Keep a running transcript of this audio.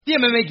The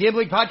MMA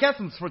Gambling Podcast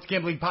on the Sports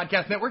Gambling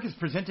Podcast Network is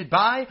presented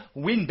by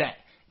WynnBET.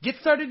 Get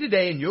started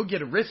today and you'll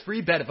get a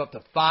risk-free bet of up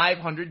to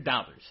 $500.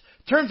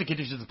 Terms and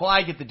conditions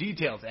apply. Get the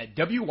details at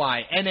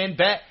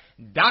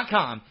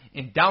WYNNBet.com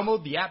and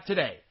download the app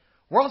today.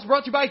 We're also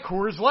brought to you by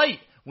Coors Light.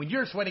 When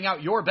you're sweating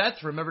out your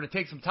bets, remember to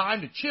take some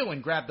time to chill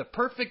and grab the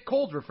perfect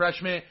cold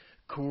refreshment,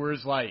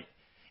 Coors Light.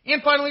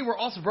 And finally, we're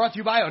also brought to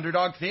you by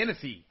Underdog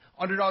Fantasy.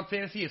 Underdog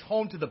Fantasy is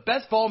home to the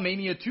Best Ball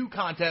Mania 2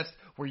 contest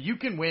where you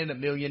can win $1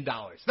 million.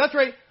 That's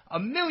right,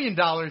 $1 million.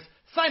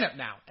 Sign up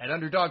now at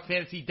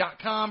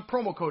UnderdogFantasy.com,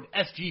 promo code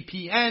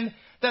SGPN.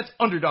 That's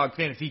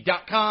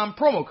UnderdogFantasy.com,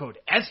 promo code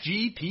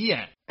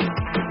SGPN.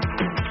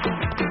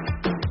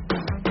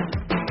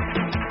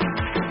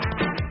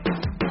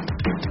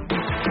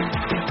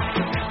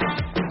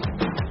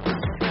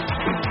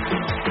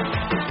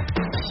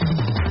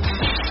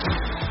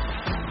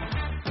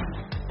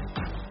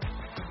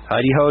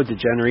 Howdy ho,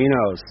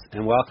 DeGenerinos,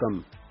 and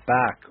welcome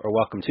back, or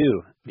welcome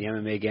to the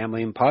MMA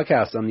Gambling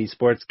Podcast on the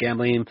Sports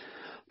Gambling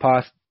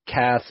Podcast.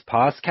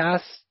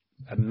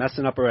 I'm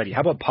messing up already.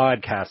 How about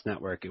Podcast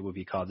Network? It would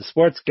be called the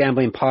Sports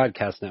Gambling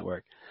Podcast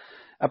Network.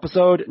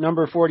 Episode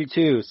number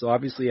 42. So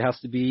obviously it has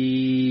to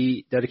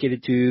be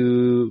dedicated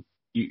to,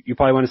 you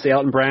probably want to say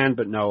Elton Brand,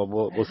 but no,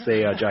 we'll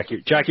say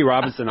Jackie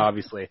Robinson,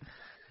 obviously.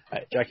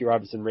 Jackie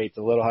Robinson rates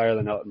a little higher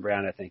than Elton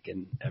Brand, I think,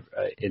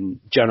 in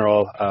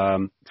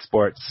general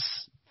sports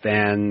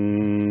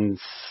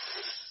fans'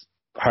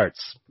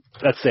 hearts.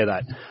 Let's say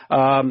that.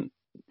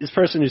 This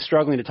person who's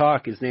struggling to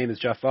talk, his name is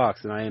Jeff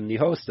Fox, and I am the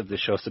host of this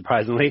show,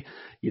 surprisingly.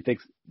 You'd think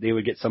they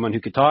would get someone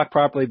who could talk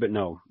properly, but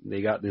no.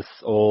 They got this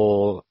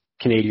old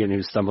Canadian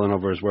who's stumbling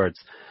over his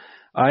words.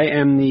 I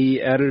am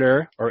the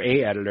editor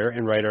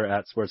and writer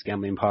at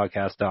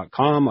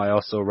sportsgamblingpodcast.com. I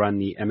also run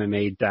the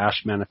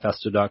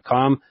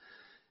MMA-manifesto.com.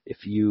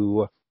 If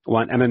you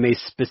want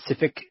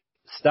MMA-specific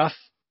stuff,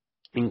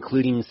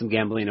 including some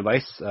gambling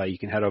advice, you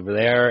can head over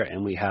there,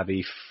 and we have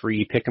a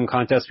free pick'em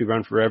contest we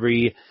run for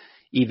every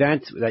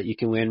event that you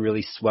can win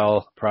really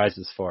swell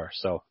prizes for.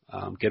 So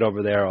get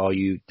over there, all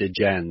you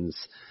degens.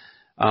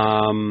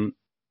 What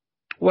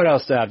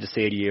else do I have to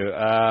say to you?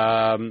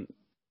 I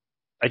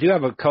do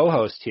have a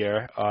co-host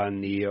here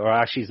or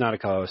actually he's not a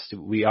co-host.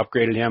 We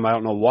upgraded him. I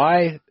don't know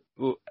why.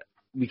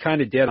 We kind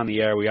of did on the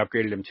air. We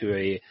upgraded him to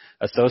a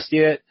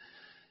associate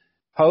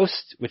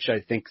host, which I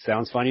think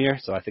sounds funnier,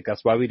 so I think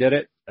that's why we did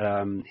it.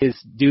 His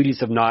duties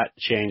have not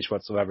changed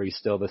whatsoever. He's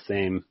still the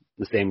same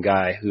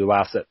guy who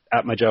laughs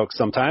at my jokes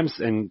sometimes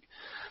and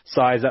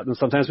sighs at them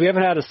sometimes. We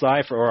haven't had a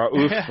sigh or a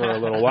oof for a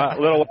little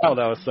while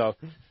though. So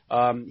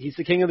he's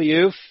the king of the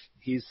oof.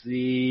 He's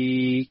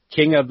the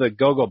king of the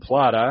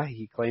gogoplata.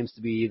 He claims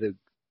to be the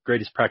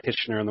greatest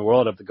practitioner in the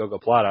world of the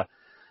gogoplata.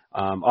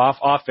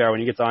 Off air, when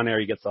he gets on air,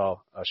 he gets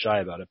all shy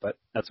about it, but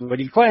that's what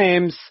he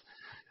claims.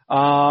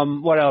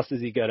 What else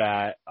is he good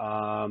at?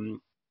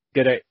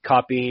 Good at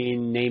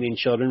copying naming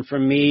children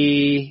from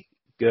me.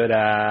 Good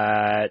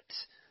at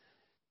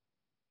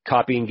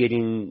copying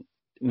getting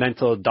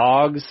mental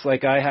dogs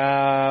like I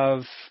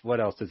have. What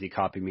else does he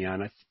copy me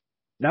on?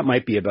 That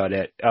might be about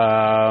it.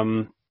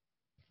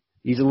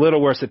 He's a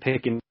little worse at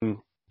picking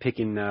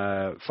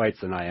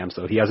fights than I am,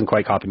 so he hasn't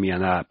quite copied me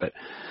on that, but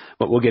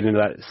we'll get into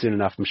that soon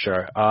enough, I'm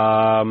sure.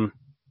 And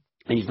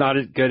he's not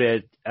as good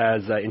at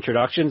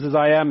introductions as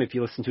I am. If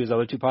you listen to his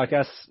other two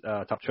podcasts,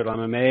 Top Turtle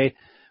MMA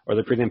or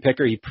The Prelim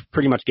Picker, he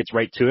pretty much gets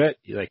right to it.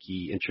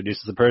 He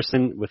introduces a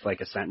person with like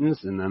a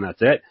sentence, and then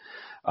that's it.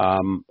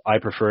 I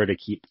prefer to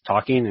keep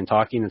talking and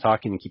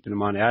keeping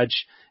them on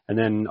edge. And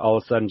then all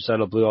of a sudden, just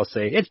out of the blue, I'll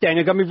say, "It's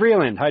Daniel Gummy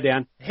Vreeland." Hi,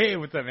 Dan. Hey,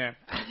 what's up, man?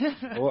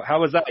 Well,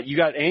 how was that? You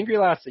got angry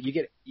last.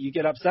 You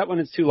get upset when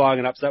it's too long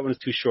and upset when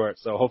it's too short.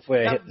 So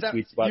hopefully I hit the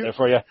sweet spot there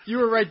for you. You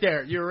were right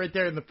there. You were right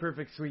there in the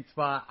perfect sweet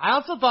spot. I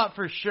also thought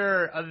for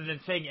sure, other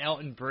than saying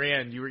Elton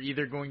Brand, you were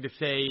either going to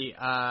say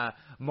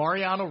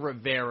Mariano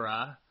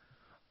Rivera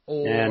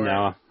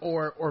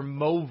or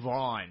Mo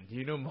Vaughn. Do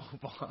you know Mo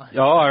Vaughn?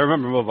 Oh, I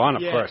remember Mo Vaughn,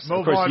 of course. Mo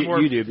of course,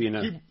 Vaughn you do.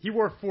 Being he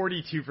wore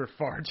 42 for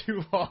far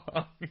too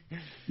long.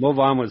 Mo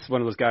Vaughn was one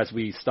of those guys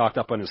we stocked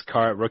up on his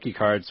rookie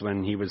cards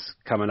when he was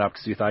coming up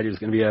because we thought he was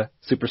going to be a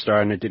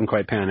superstar, and it didn't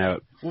quite pan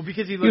out. Well,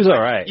 because he was like,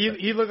 all right.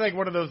 He looked like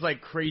one of those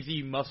like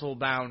crazy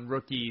muscle-bound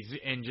rookies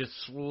and just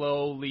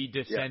slowly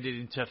descended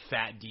into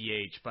fat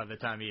DH by the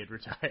time he had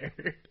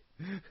retired.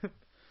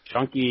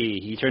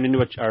 Chunky. He turned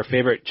into our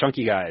favorite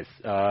chunky guys.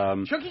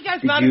 Chunky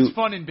guy's not as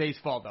fun in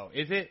baseball, though,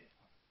 is it?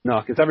 No,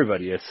 because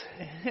everybody is.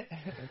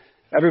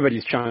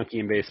 Everybody's chunky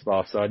in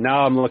baseball. So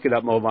now I'm looking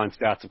up Mo Vaughn's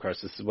stats. Of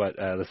course, this is what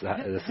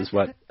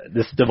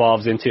this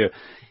devolves into.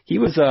 He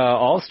was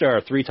All-Star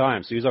 3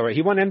 times, so he was all right.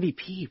 He won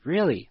MVP.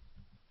 Really?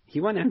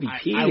 He won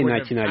MVP in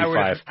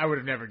 1995. I would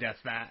have never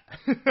guessed that.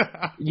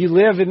 You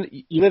live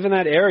in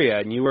that area,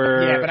 and you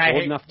were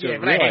old enough to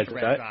realize that.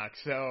 Red Sox,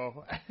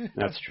 so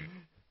that's true.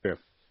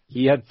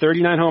 He had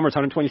 39 homers,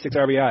 126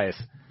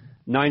 RBIs,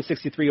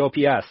 963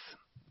 OPS,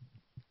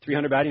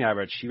 300 batting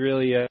average. He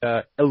really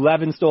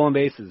 11 stolen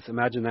bases.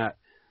 Imagine that.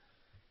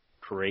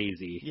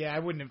 crazy. Yeah, I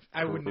wouldn't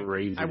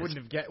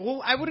have guessed.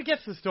 Well, I would have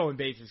guessed the stolen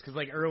bases because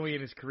like early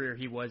in his career,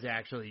 he was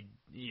actually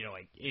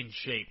like in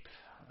shape.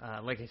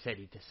 Like I said,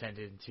 he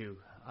descended into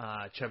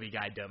chubby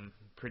guydom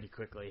pretty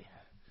quickly.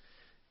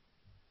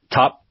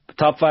 Top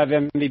 5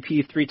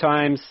 MVP 3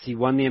 times. He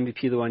won the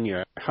MVP the 1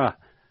 year. Huh.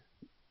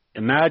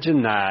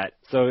 Imagine that.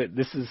 So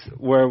this is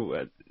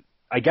where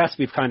I guess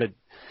we've kind of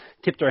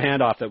tipped our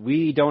hand off that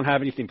we don't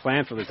have anything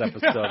planned for this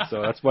episode.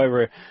 So that's why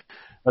we're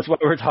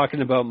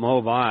talking about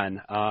Mo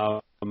Vaughn.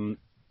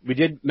 We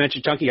did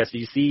mention Chunky Guys. Did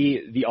you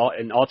see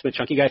an Ultimate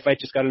Chunky Guy fight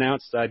just got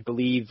announced? I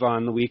believe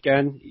on the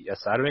weekend.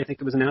 Saturday, I think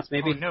it was announced.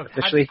 Maybe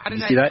officially. How did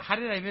you see that? How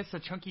did I miss the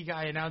Chunky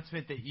Guy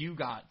announcement that you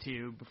got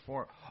to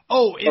before?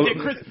 Oh, is it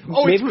Chris?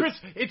 Oh, it's Chris.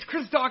 It's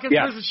Chris Dawkins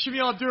versus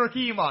Shamil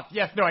Abdurakhimov.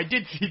 Yes, no, I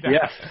did see that.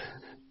 Yes.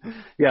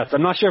 Yes,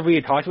 I'm not sure if we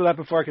had talked about that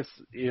before because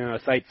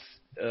sites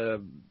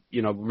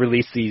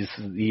release these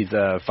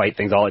fight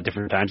things all at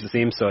different times it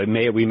seems. So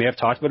we may have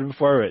talked about it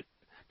before,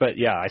 but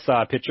yeah, I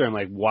saw a picture. I'm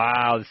like,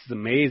 wow, this is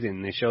amazing.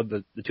 And they showed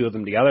the two of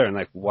them together, and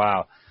like,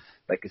 wow,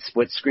 like a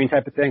split screen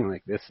type of thing.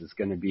 Like this is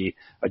going to be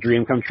a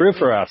dream come true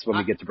for us when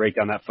we get to break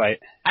down that fight.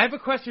 I have a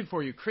question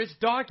for you, Chris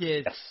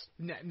Dawkins.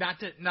 Yes.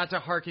 Not to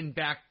harken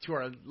back to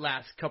our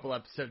last couple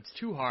episodes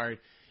too hard.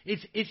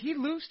 Is he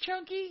loose,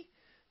 Chunky?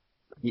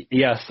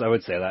 Yes, I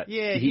would say that.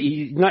 Yeah,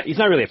 he's not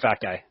really a fat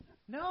guy.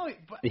 No,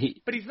 but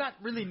he's not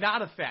really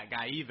not a fat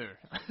guy either.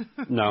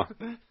 No,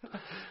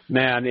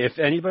 man. If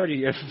any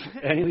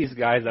of these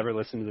guys ever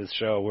listen to this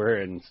show,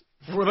 we're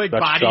like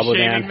body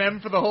shaming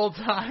them for the whole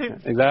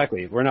time.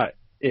 Exactly. We're not.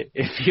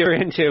 If you're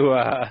into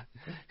a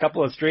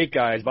couple of straight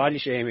guys body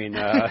shaming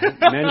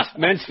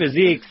men's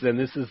physiques, then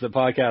this is the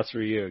podcast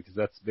for you because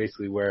that's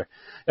basically where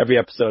every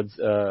episode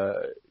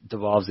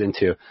devolves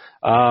into.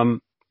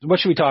 What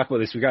should we talk about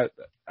this?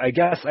 I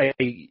guess I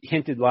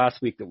hinted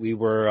last week that we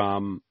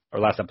were. Or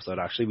last episode,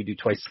 actually. We do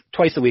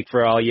twice a week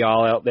for all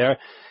y'all out there.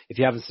 If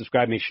you haven't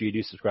subscribed, make sure you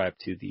do subscribe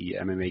to the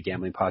MMA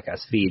Gambling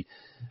Podcast feed.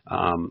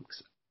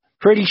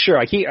 Pretty sure,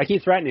 I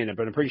keep threatening it,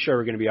 but I'm pretty sure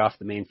we're going to be off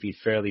the main feed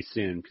fairly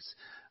soon because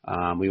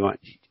we want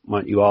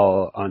you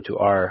all onto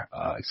our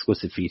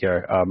exclusive feed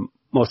here.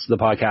 Most of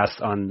the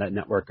podcasts on that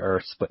network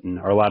are splitting,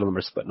 or a lot of them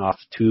are splitting off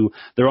to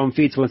their own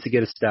feeds once they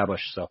get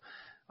established. So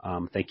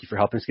thank you for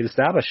helping us get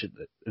established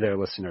there,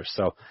 listeners.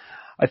 So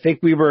I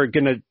think we were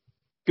going to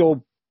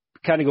go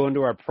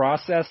into our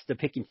process to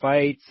picking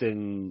fights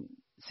and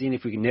seeing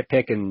if we can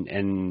nitpick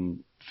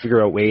and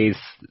figure out ways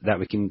that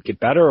we can get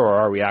better, or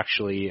are we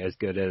actually as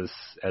good as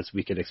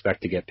we could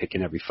expect to get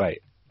picking every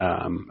fight?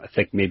 I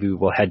think maybe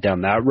we'll head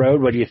down that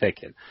road. What are you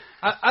thinking?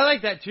 I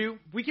like that too.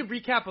 We can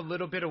recap a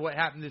little bit of what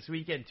happened this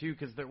weekend too,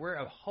 because there were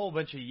a whole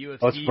bunch of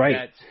UFC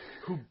vets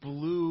who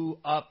blew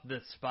up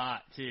the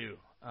spot too.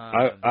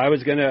 I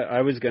was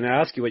gonna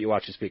ask you what you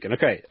watched this weekend.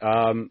 Okay,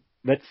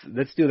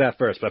 let's do that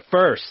first. But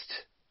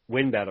first.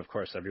 WynnBET, of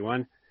course,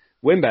 everyone.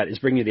 WynnBET is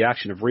bringing you the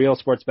action of real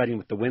sports betting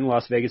with the Wynn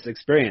Las Vegas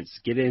experience.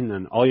 Get in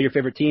on all your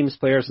favorite teams,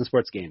 players, and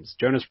sports games.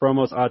 Jonas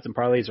promos, odds, and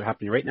parlays are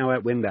happening right now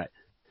at WynnBET.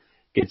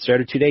 Get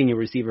started today and you'll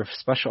receive a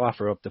special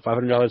offer up to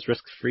 $500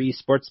 risk-free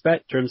sports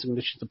bet. Terms and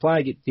conditions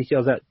apply. Get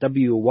details at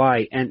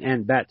wynnbet.com.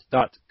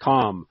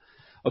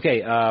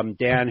 Okay,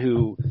 Dan,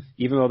 who,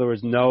 even though there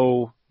was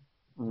no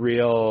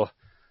real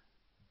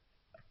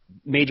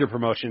major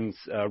promotions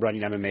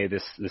running MMA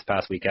this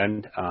past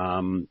weekend,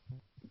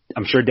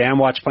 I'm sure Dan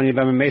watched plenty of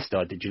MMA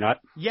still. Did you not?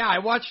 Yeah, I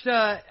watched.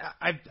 I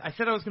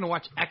said I was going to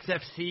watch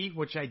XFC,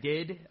 which I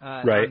did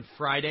on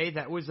Friday.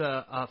 That was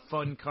a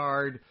fun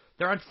card.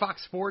 They're on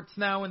Fox Sports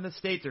now in the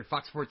States, or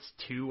Fox Sports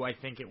 2, I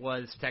think it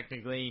was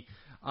technically.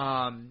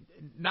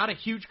 Not a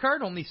huge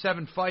card, only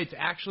 7 fights.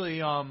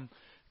 Actually,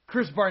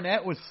 Chris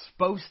Barnett was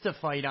supposed to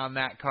fight on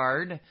that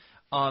card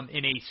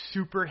in a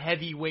super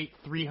heavyweight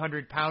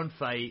 300-pound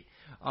fight.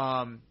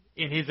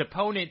 And his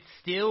opponent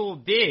still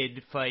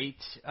did fight,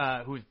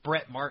 who was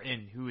Brett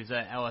Martin, who is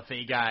a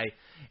LFA guy.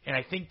 And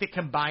I think the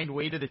combined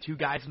weight of the two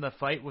guys in the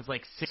fight was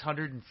like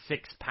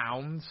 606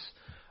 pounds.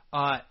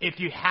 If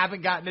you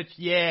haven't gotten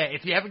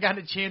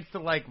a chance to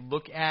like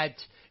look at,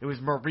 it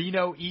was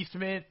Marino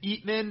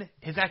Eatman.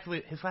 His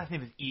last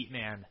name is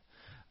Eatman.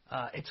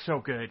 It's so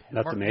good.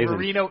 That's amazing.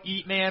 Marino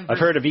Eatman. I've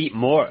heard of Eat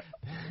More.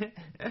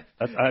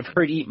 I've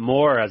heard Eat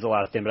More as the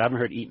last name, but I haven't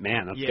heard Eat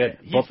Man. That's good.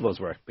 Both of those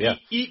work. Yeah.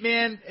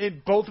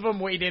 Eatman, both of them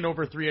weighed in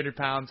over 300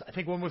 pounds. I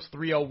think one was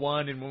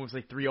 301 and one was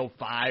like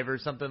 305 or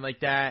something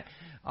like that.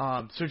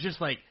 So just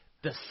like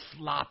the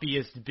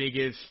sloppiest,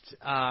 biggest,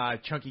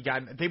 chunky guy.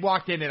 They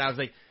walked in and I was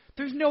like,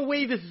 there's no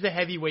way this is a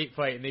heavyweight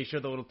fight. And they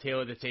showed the little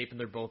tail of the tape and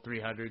they're both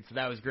 300. So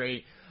that was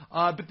great.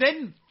 But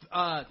then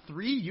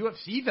 3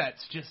 UFC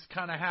vets just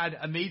kind of had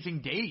amazing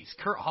days.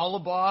 Kurt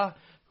Hollabaugh,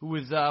 who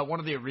was one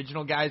of the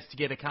original guys to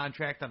get a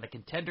contract on the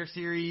Contender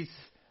Series,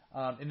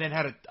 and then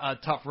had a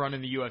tough run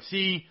in the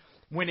UFC,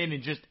 went in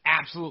and just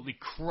absolutely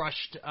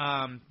crushed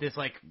this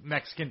like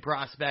Mexican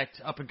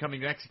prospect,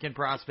 up-and-coming Mexican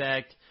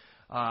prospect.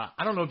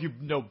 I don't know if you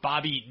know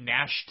Bobby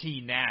Nash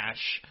T.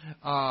 Nash.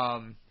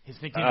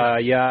 His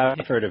nickname. Yeah,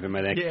 I've heard of him.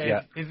 I think.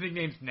 Yeah. His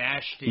nickname's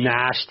Nashty.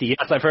 Nashty.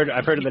 Yes, I've heard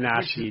of the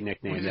Nashty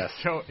nickname. Yes.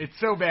 It's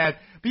so bad.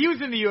 But he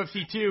was in the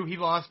UFC too. He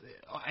lost,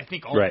 I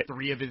think, all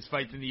three of his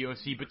fights in the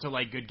UFC, but to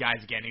like good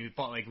guys again. He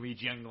fought like Li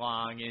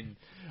Jingliang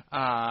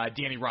and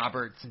Danny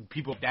Roberts and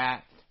people like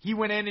that. He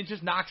went in and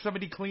just knocked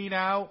somebody clean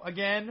out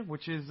again,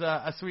 which is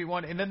a sweet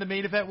one. And then the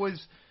main event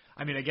was,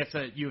 I mean, I guess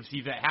a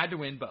UFC vet had to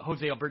win, but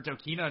Jose Alberto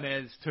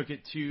Quinones took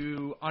it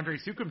to Andre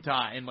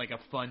Sukumta in like a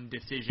fun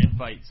decision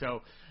fight.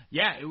 So,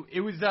 yeah,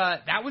 it was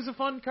that was a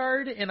fun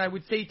card. And I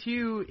would say,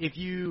 too, if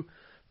you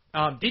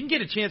didn't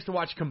get a chance to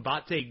watch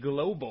Combate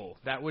Global,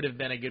 that would have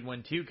been a good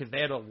one, too, because they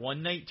had a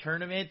one-night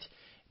tournament,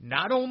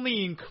 not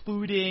only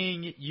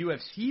including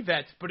UFC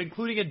vets, but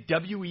including a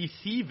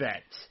WEC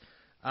vet.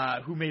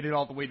 Who made it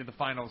all the way to the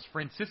finals.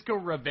 Francisco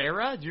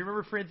Rivera. Do you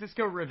remember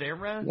Francisco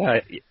Rivera? Yeah,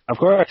 of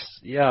course.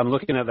 Yeah, I'm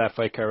looking at that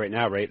fight card right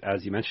now, right,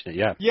 as you mentioned it.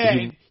 Yeah.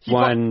 Yeah. He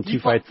won two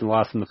fights and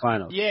lost in the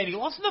finals. Yeah, and he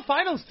lost in the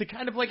finals to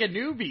kind of like a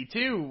newbie,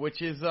 too, which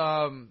is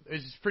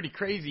pretty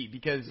crazy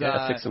because...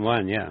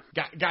 6-1, yeah.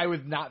 Guy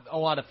with not a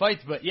lot of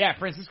fights, but yeah,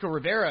 Francisco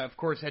Rivera, of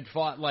course, had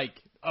fought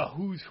like a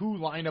who's who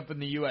lineup in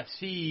the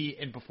UFC,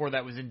 and before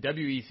that was in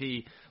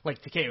WEC,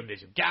 like Takeo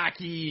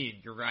Mizugaki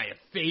and Uriah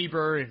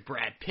Faber and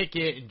Brad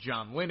Pickett and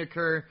John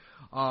Lineker,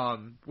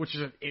 which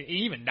is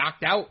he even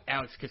knocked out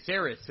Alex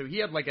Caceres. So he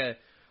had like a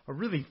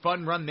really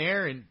fun run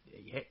there, and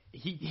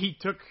he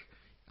took,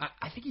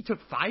 I think he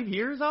took 5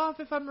 years off,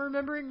 if I'm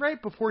remembering right,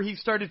 before he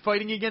started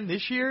fighting again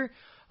this year,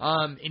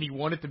 and he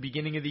won at the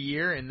beginning of the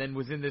year, and then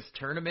was in this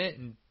tournament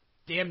and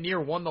damn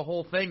near won the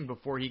whole thing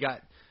before he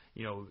got,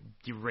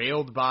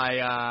 derailed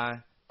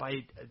by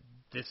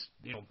this,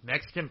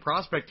 Mexican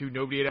prospect who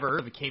nobody had ever heard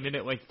of. It came in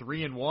at like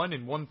 3-1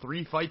 and won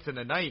 3 fights in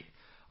a night,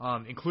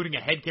 including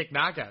a head kick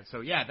knockout.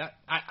 So yeah, that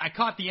I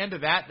caught the end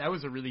of that. That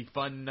was a really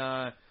fun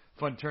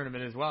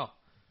tournament as well.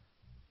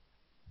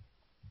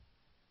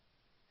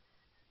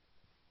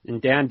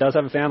 And Dan does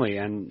have a family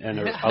and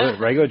a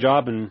regular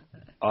job and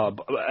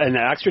an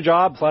extra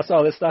job plus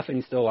all this stuff, and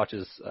he still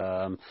watches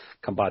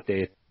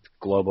Combate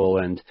Global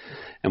and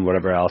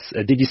whatever else.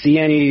 Did you see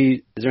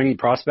is there any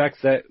prospects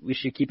that we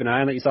should keep an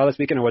eye on that you saw this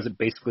weekend, or was it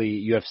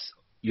basically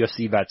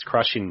UFC vets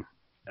crushing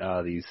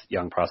these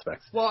young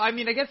prospects? Well, I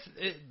mean, I guess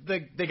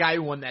the guy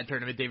who won that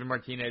tournament, David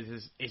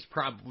Martinez, is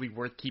probably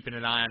worth keeping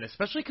an eye on,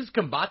 especially because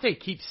Combate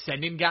keeps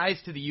sending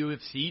guys to the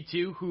UFC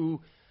too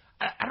who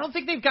I don't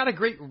think they've got a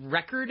great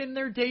record in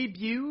their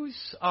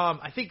debuts.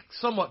 I think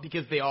somewhat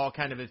because they all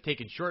kind of have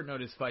taken short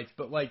notice fights,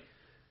 but like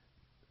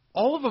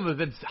all of them have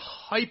been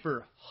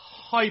hyper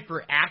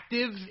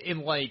active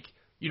in like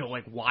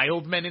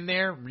wild men in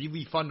there,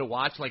 really fun to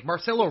watch. Like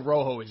Marcelo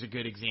Rojo is a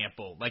good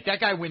example. Like that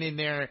guy went in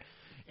there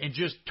and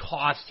just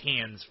tossed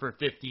hands for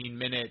 15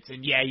 minutes,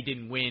 and yeah, he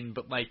didn't win,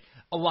 but like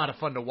a lot of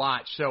fun to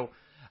watch. So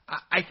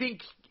I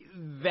think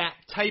that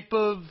type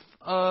of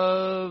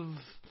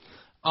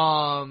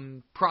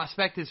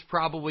prospect is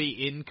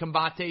probably in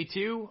Combate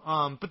too.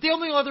 But the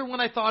only other one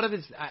I thought of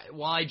is,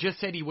 while I just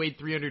said he weighed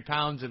 300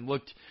 pounds and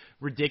looked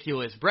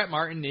ridiculous, Brett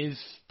Martin is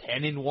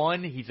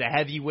 10-1. He's a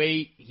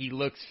heavyweight. He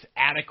looks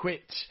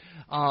adequate.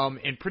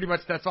 And pretty much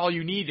that's all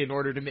you need in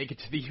order to make it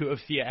to the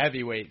UFC at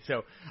heavyweight.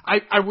 So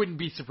I wouldn't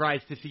be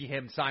surprised to see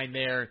him sign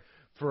there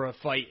for a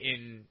fight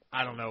in,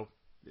 I don't know.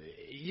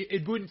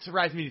 It wouldn't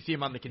surprise me to see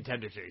him on the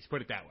Contender Series,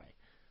 put it that way.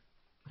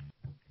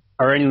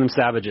 Are any of them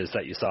savages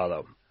that you saw,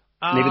 though?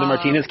 Maybe the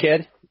Martinez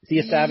kid? Is he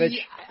a savage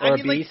or a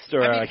beast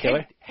or a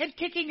killer? Head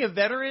kicking a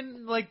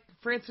veteran like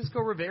Francisco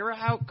Rivera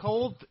out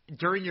cold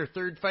during your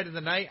third fight of the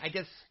night, I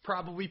guess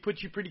probably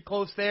puts you pretty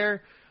close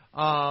there.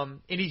 And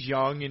he's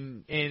young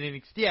and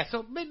yeah,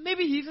 so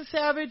maybe he's a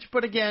savage,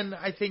 but again,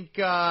 I think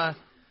a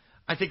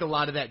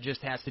lot of that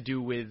just has to do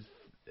with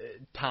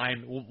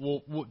time.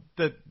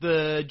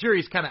 The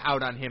jury's kind of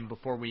out on him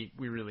before we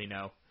really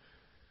know.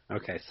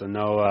 Okay, so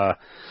no,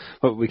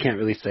 but we can't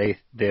really say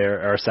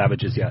there are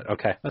savages yet.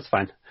 Okay, that's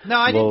fine. No,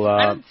 I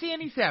didn't see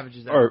any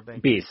savages. I don't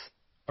think. Beasts,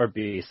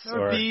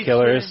 or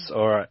killers,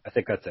 or I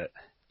think that's it.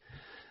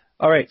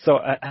 All right, so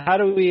how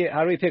do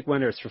we pick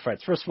winners for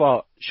fights? First of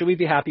all, should we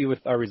be happy with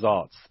our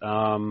results?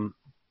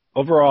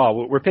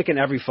 Overall, we're picking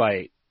every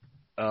fight.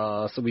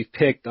 So we've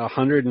picked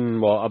 100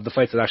 of the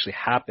fights that actually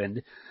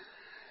happened.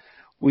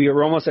 We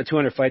were almost at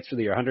 200 fights for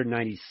the year,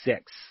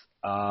 196.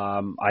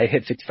 I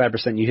hit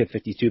 55%, you hit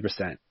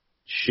 52%.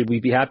 Should we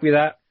be happy with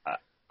that?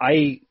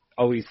 I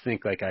always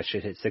think like I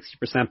should hit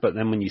 60%, but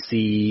then when you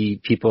see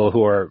people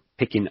who are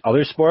picking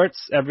other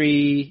sports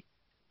every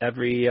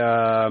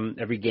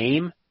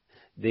game,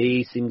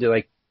 they seem to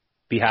like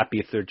be happy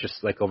if they're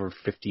just like over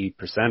 50%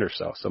 or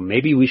so. So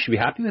maybe we should be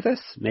happy with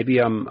this. Maybe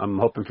I'm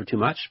hoping for too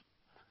much.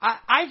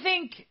 I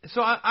think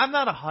so. I'm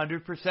not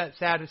 100%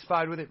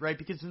 satisfied with it, right?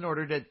 Because in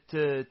order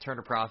to turn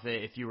a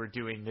profit, if you were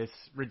doing this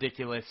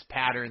ridiculous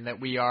pattern that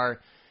we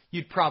are,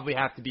 you'd probably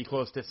have to be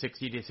close to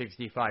 60 to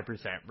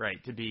 65%,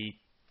 right? To be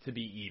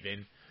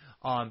even,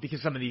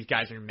 because some of these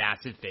guys are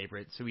massive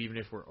favorites. So even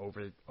if we're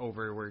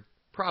over, we're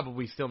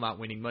probably still not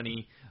winning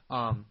money.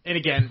 And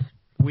again,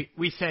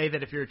 we say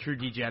that if you're a true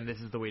DGM, this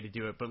is the way to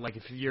do it. But like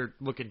if you're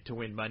looking to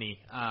win money,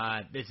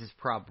 this is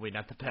probably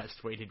not the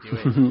best way to do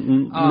it.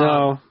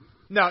 No.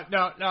 No,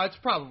 it's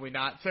probably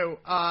not. So,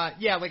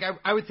 yeah, like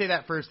I would say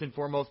that first and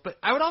foremost. But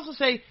I would also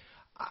say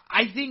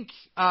I think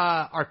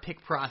our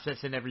pick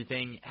process and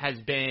everything has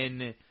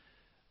been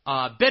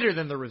better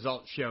than the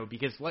results show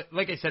because,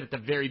 like I said at the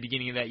very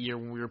beginning of that year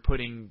when we were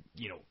putting,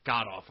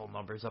 god awful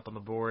numbers up on the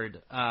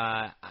board,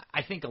 I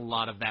think a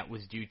lot of that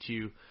was due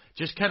to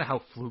just kind of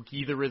how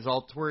fluky the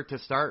results were to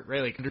start,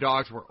 right? Like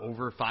underdogs were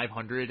over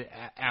 500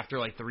 after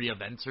like 3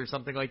 events or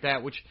something like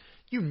that, which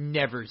you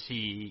never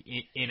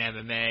see in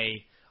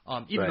MMA.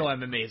 Even though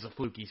MMA is a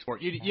fluky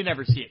sport, you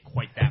never see it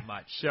quite that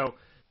much. So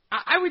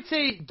I would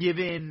say,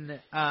 given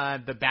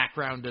the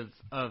background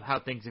of how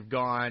things have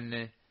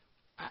gone,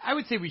 I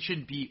would say we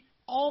shouldn't be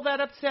all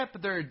that upset,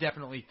 but there are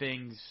definitely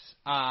things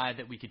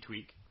that we could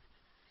tweak.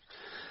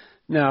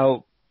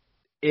 Now,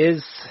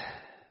 we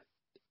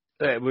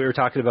were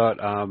talking about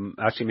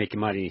actually making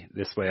money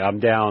this way. I'm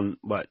down,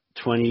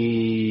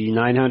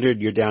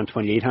 2,900? You're down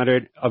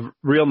 2,800 of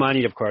real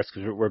money, of course,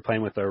 because we're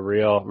playing with our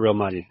real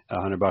money,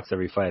 $100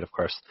 every fight, of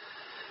course.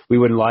 We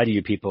wouldn't lie to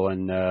you people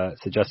and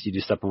suggest you do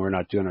something we're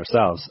not doing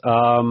ourselves.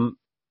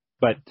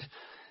 But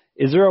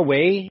is there a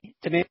way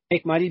to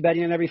make money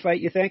betting on every fight,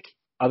 you think,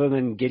 other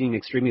than getting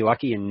extremely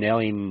lucky and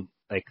nailing,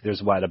 like,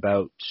 there's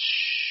about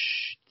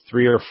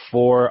 3 or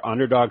 4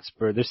 underdogs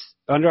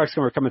underdogs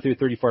are coming through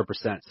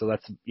 34%. So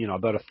that's,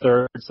 about a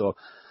third. So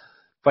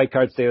fight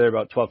cards say they're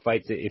about 12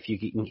 fights. If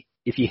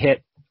you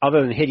hit,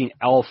 other than hitting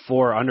all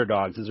 4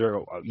 underdogs, is there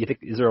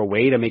a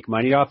way to make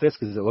money off this?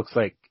 Because it looks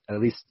like, at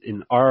least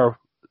in our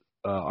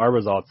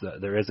results,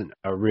 there isn't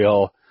a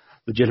real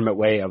legitimate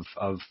way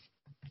of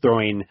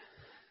throwing,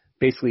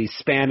 basically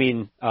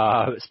spamming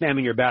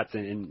your bets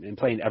and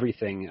playing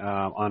everything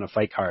on a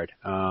fight card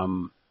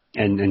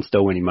and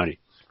still winning money.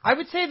 I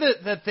would say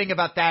the thing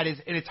about that is,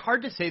 and it's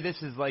hard to say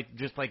this is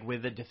just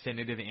with a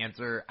definitive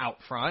answer out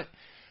front,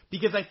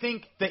 because I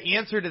think the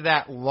answer to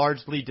that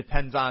largely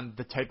depends on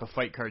the type of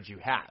fight cards you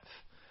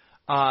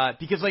have.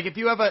 Because if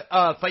you have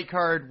a fight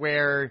card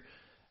where,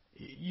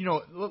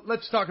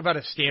 let's talk about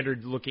a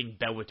standard looking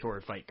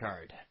Bellator fight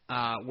card,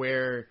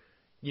 where,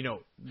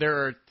 there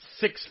are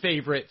 6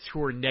 favorites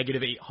who are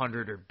negative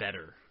 800 or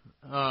better.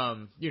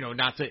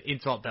 Not to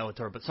insult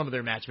Bellator, but some of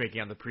their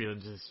matchmaking on the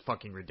prelims is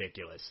fucking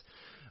ridiculous.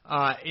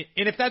 And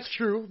if that's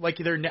true,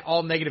 they're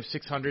all negative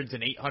 600s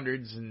and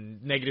 800s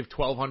and negative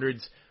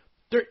 1200s,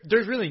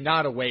 there's really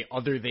not a way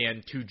other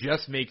than to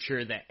just make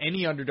sure that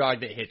any underdog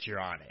that hits, you're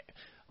on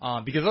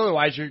it. Because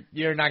otherwise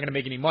you're not going to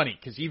make any money,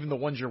 because even the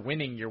ones you're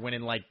winning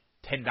like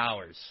 $10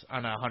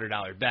 on a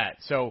 $100 bet.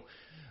 So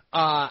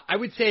I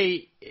would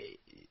say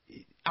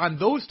on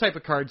those type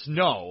of cards,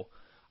 no.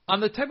 On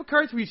the type of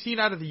cards we've seen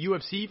out of the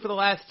UFC for the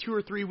last 2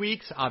 or 3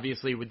 weeks,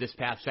 obviously with this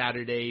past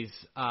Saturday's,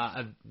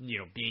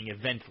 being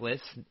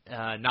eventless,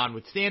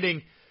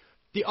 notwithstanding,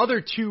 the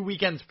other 2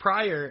 weekends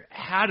prior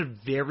had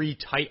very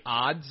tight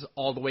odds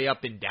all the way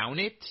up and down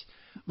it.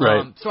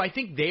 Right. So I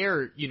think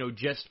they're,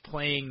 just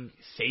playing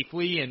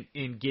safely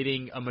and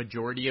getting a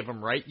majority of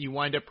them right, you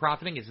wind up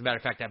profiting. As a matter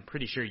of fact, I'm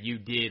pretty sure you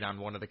did on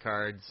one of the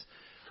cards.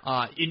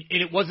 And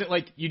it wasn't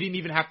like you didn't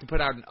even have to put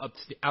out an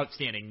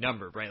outstanding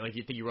number, right? Like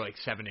you think you were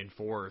 7-4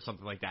 or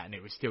something like that, and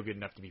it was still good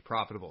enough to be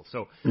profitable.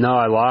 So no,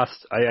 I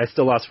lost. I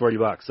still lost $40,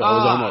 so I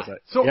was almost.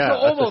 So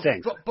almost,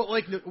 but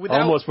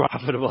without almost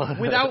profitable.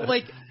 without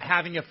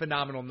having a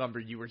phenomenal number,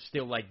 you were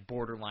still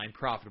borderline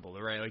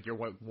profitable, right? Like you're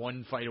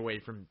one fight away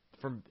from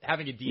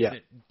having a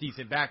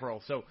decent back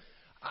roll. So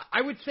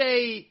I would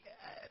say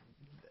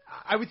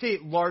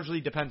it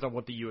largely depends on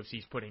what the UFC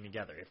is putting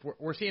together. If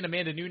we're seeing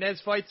Amanda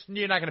Nunes fights,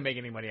 you're not going to make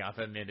any money off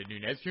of Amanda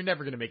Nunes. You're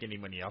never going to make any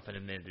money off an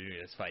Amanda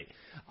Nunes fight.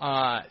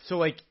 I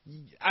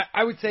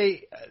would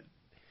say,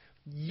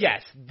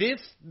 yes,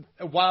 this,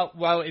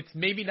 while it's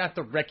maybe not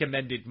the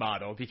recommended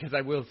model, because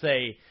I will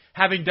say,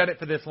 having done it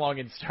for this long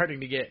and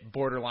starting to get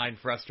borderline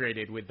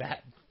frustrated with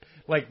that,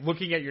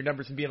 looking at your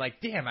numbers and being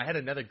damn, I had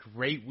another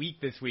great week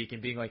this week,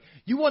 and being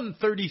you won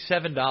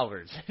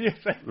 $37.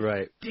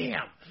 Right.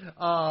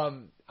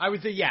 Damn. I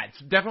would say, yeah,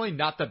 it's definitely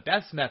not the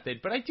best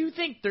method, but I do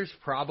think there's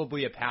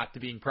probably a path to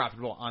being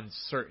profitable on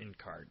certain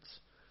cards.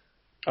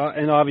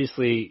 And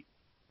obviously,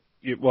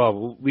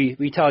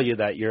 we tell you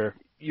that you're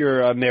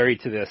married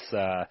to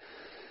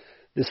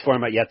this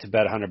format. You have to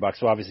bet $100.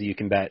 So obviously, you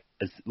can bet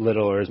as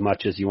little or as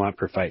much as you want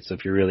per fight. So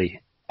if you're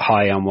really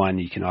high on one,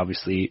 you can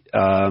obviously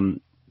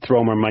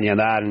throw more money on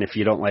that. And if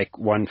you don't like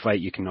one fight,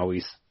 you can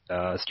always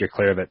steer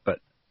clear of it. But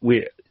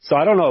so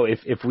I don't know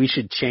if we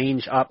should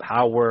change up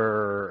how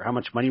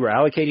much money we're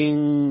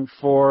allocating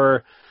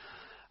for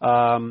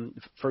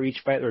each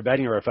fight we're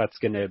betting, or if that's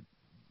going to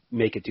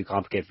make it too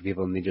complicated for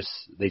people and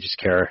they just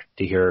care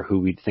to hear who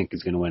we think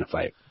is going to win a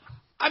fight.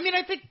 I mean,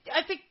 I think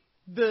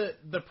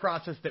the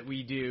process that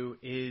we do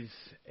is,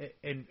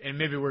 and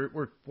maybe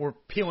we're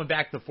peeling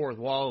back the fourth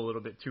wall a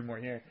little bit too more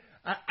here.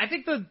 I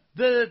think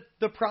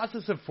the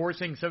process of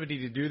forcing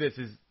somebody to do this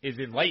is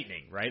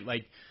enlightening, right?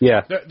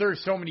 There are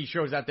so many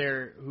shows out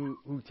there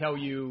who tell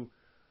you,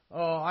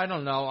 I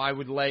don't know. I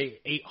would lay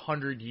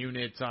 800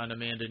 units on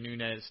Amanda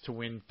Nunes to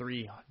win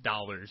 $3.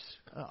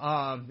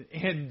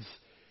 And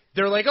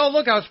they're like, oh,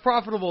 look, I was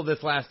profitable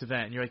this last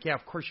event. And you're like, yeah,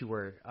 of course you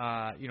were.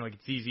 Like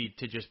it's easy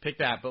to just pick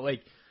that. But,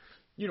 like,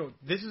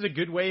 this is a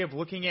good way of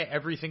looking at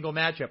every single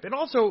matchup. And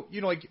also,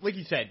 like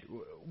you said,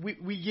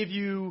 we give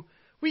you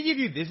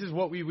this is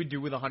what we would do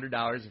with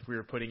 $100 if we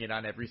were putting it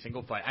on every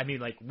single fight. I mean,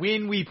 like,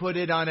 when we put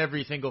it on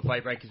every single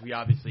fight, right, because we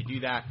obviously do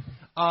that.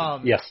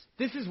 Yes.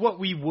 This is what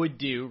we would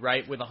do,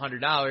 right, with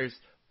 $100,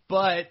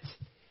 but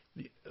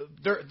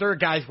there are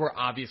guys we're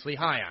obviously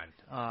high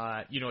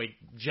on. Like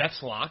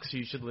Jeff's locks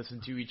you should listen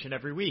to each and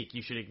every week.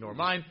 You should ignore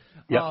mine.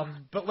 Yep.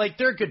 But, like,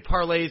 there are good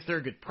parlays, there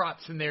are good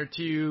props in there,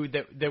 too,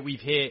 that we've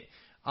hit.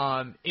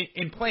 And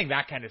playing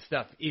that kind of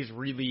stuff is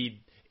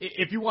really,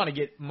 if you want to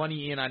get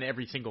money in on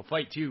every single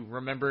fight, too,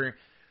 remember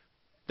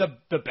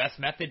the best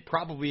method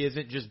probably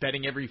isn't just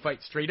betting every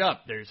fight straight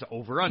up. There's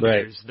over-unders,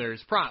 right.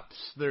 There's props,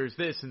 there's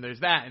this and there's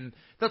that, and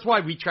that's why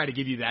we try to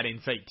give you that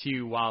insight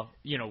too, while,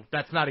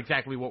 that's not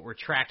exactly what we're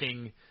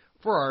tracking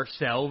for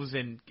ourselves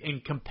and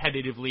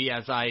competitively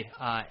as I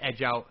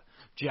edge out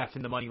Jeff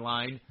in the money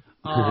line.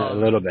 A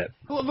little bit.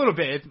 A little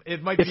bit.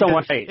 It might be. It's on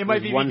one fight. It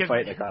might be one because,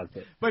 fight that caused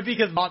it. Might be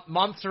because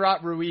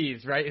Montserrat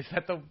Ruiz, right? Is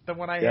that the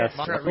one I yes, had?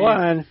 Montserrat Ruiz.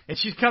 One. And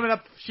she's coming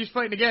up. She's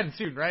fighting again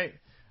soon, right?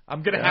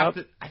 I'm gonna have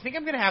to. I think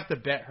I'm gonna have to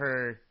bet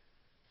her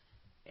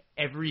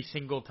every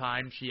single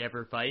time she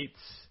ever fights.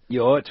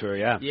 You owe it to her,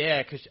 yeah.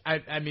 Yeah, because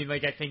I mean,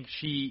 like, I think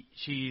she's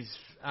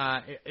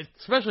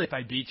especially if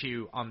I beat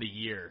you on the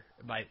year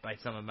by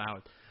some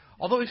amount.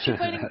 Although is she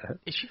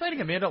fighting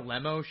Amanda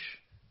Lemos?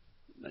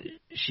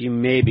 She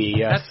may be,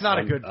 yes. That's not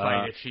a good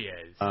fight if she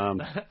is.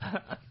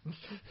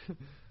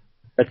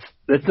 Let's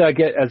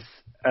get,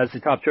 as the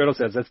Top Turtle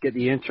says, let's get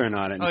the intern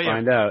on it and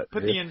find out.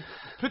 Put the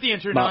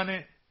intern on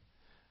it.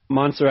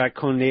 Montserrat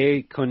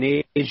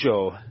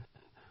Conejo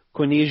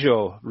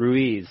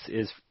Ruiz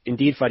is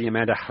indeed fighting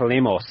Amanda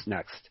Lemos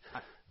next.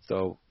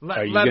 So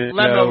are you going to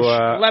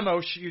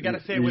Lemos, you got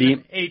to say it with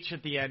an H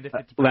at the end. If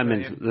it's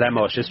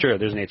Lemos, it's true.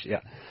 There's an H,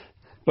 yeah.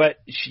 But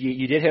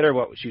you did hit her.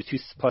 She was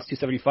plus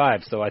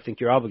 275, so I think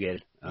you're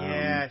obligated.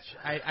 Yeah,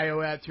 I owe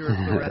that to her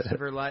for the rest of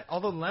her life.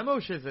 Although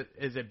Lemos is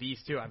a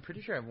beast too. I'm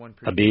pretty sure I've won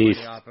pretty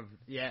good off of.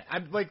 Yeah,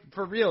 I'm like,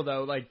 for real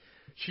though. Like,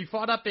 she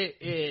fought up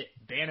at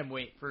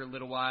bantamweight for a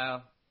little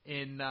while.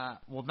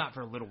 Not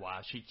for a little while.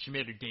 She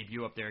made her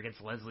debut up there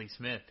against Leslie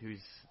Smith,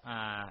 who's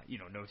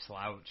no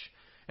slouch.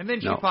 And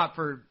then she popped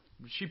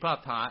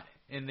hot,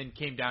 and then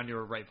came down to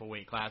her rightful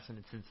weight class,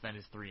 and since then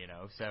is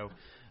 3-0. So.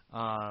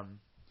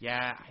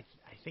 Yeah, I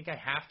think I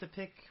have to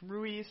pick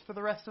Ruiz for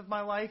the rest of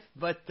my life,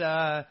 but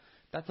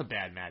that's a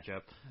bad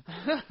matchup.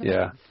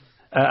 Yeah.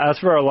 As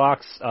for our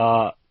locks,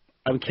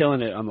 I'm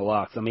killing it on the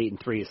locks. I'm 8-3,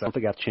 so I don't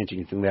think I have to change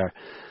anything there.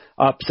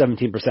 Up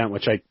 17%,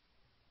 which I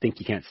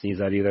think you can't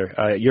sneeze at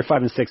either. You're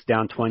 5-6,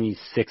 down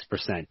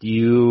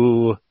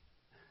 26%.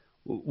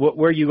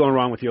 Where are you going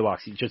wrong with your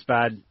locks? Just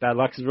bad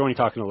luck? Because we're only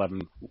talking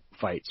 11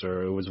 fights,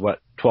 or it was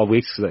 12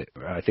 weeks?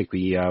 I think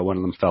one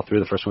of them fell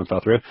through. The first one fell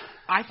through.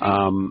 I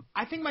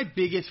think my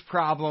biggest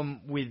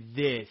problem with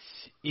this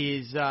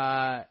is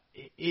that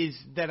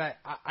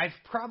I've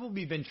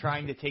probably been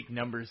trying to take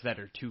numbers that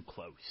are too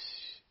close.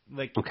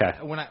 Like, okay.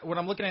 When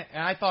I'm looking at,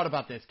 and I thought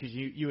about this because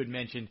you had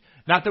mentioned,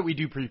 not that we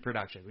do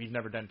pre-production. We've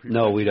never done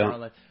pre-production. No, we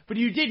don't. But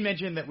you did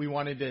mention that we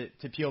wanted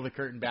to peel the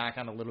curtain back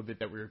on a little bit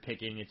that we were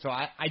picking. And so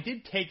I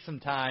did take some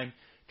time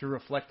to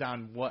reflect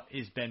on what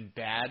has been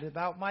bad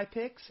about my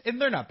picks.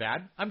 And they're not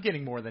bad. I'm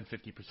getting more than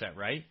 50%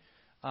 right.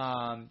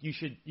 You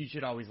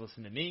should always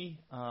listen to me.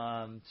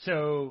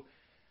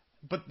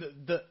 But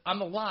on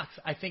the locks,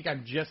 I think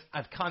I've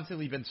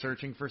constantly been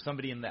searching for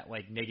somebody in that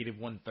like negative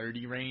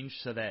 130 range,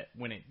 so that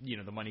when it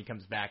the money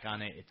comes back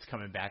on it, it's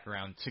coming back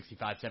around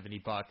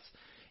 $65-$70,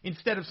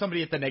 instead of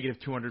somebody at the negative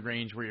 200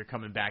 range where you're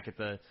coming back at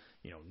the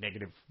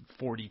negative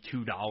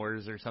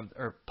 $42 or something,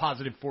 or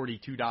positive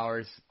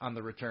 $42 on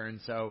the return.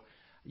 So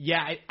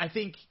yeah, I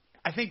think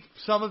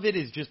some of it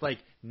is just like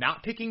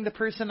not picking the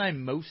person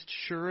I'm most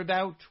sure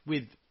about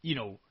with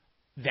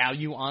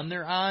value on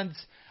their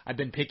odds. I've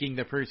been picking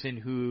the person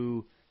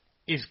who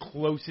is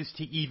closest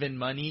to even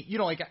money.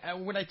 Like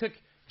when I took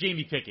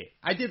Jamie Pickett,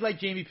 I did like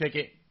Jamie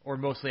Pickett, or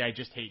mostly I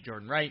just hate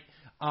Jordan Wright.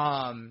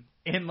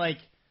 And like,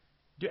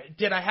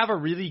 did I have a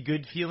really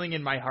good feeling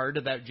in my heart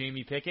about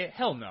Jamie Pickett?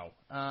 Hell no.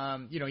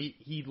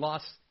 He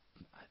lost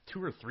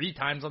 2 or 3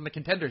 times on the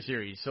Contender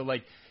Series. So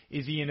like,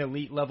 is he an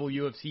elite level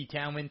UFC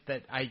talent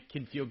that I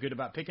can feel good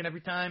about picking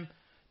every time?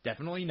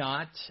 Definitely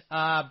not.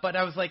 But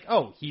I was like,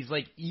 oh, he's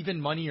like even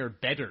money or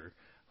better.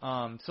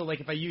 So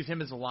like if I use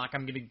him as a lock,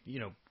 I'm going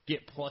to,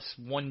 get plus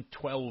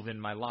 112 in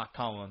my lock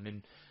column.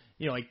 And,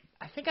 like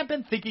I think I've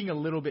been thinking a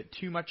little bit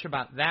too much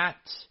about that.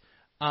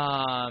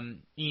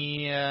 And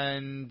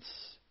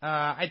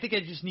I think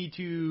I just need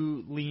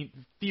to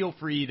feel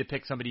free to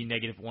pick somebody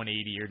negative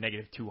 180 or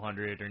negative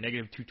 200 or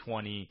negative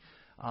 220.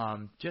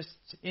 Just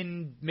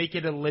make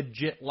it a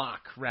legit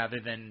lock rather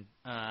than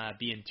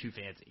being too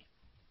fancy.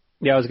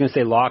 Yeah, I was going to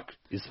say lock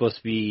is supposed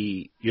to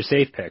be your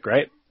safe pick,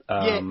 right?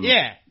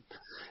 Yeah.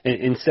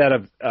 instead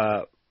of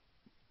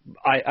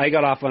I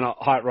got off on a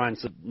hot run,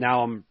 so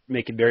now I'm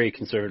making very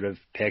conservative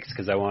picks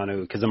because I'm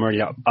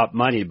already up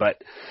money.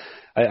 But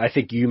I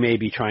think you may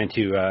be trying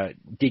to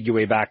dig your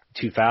way back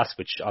too fast,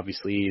 which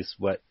obviously is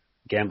what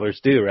gamblers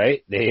do,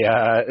 right? They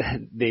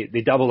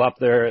double up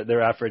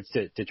their efforts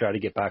to try to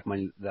get back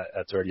money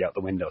that's already out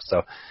the window.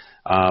 So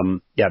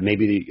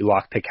maybe the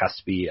lock pick has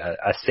to be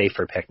a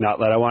safer pick. Not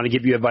that I want to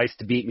give you advice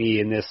to beat me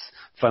in this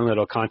fun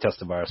little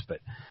contest of ours, but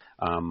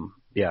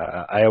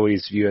I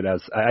always view it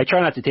as I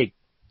try not to take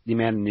the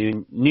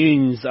Amanda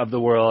Nunes of the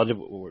world,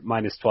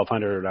 minus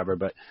 1,200 or whatever,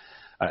 but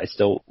I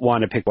still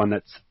want to pick one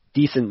that's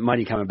decent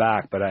money coming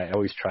back, but I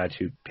always try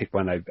to pick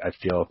one I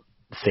feel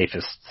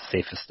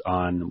safest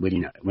on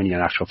winning an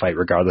actual fight,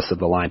 regardless of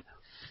the line.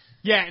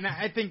 Yeah, and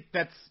I think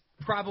that's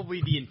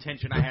probably the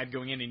intention I had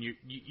going in, and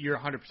you're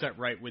 100%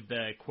 right with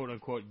the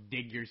quote-unquote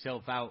dig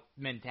yourself out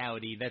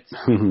mentality. That's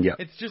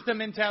It's just a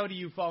mentality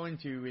you fall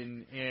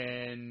into,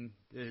 and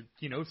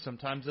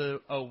sometimes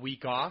a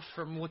week off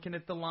from looking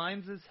at the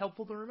lines is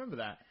helpful to remember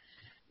that.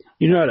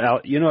 You know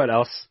what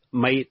else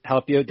might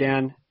help you,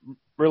 Dan?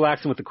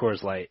 Relaxing with the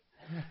Coors Light.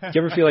 Do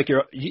you ever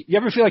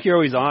feel like you're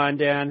always on,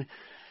 Dan?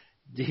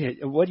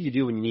 What do you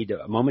do when you need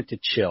a moment to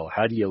chill?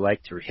 How do you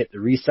like to hit the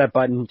reset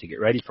button to get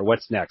ready for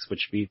what's next,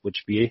 which be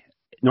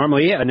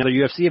normally another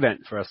UFC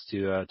event for us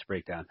to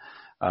break down?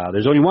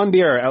 There's only one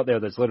beer out there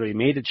that's literally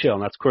made to chill,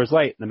 and that's Coors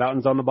Light. The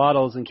mountains on the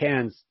bottles and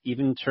cans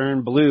even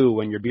turn blue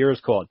when your beer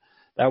is cold.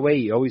 That way,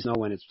 you always know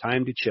when it's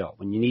time to chill.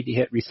 When you need to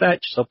hit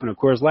reset, just open a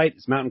Coors Light.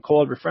 It's mountain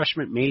cold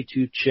refreshment made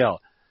to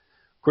chill.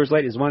 Coors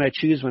Light is one I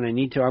choose when I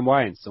need to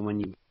unwind. So when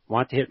you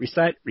want to hit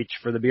reset, reach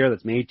for the beer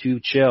that's made to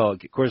chill.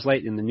 Get Coors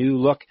Light in the new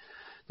look,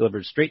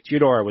 delivered straight to your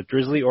door with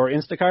Drizzly or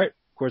Instacart.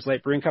 Coors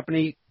Light Brewing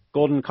Company,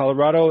 Golden,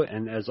 Colorado,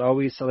 and as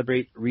always,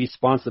 celebrate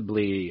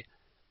responsibly.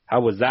 How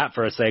was that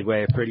for a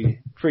segue?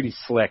 Pretty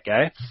slick,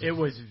 eh? It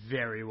was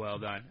very well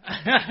done.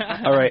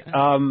 All right.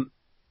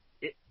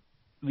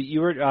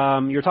 You were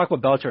talking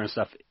about Bellator and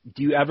stuff.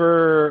 Do you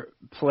ever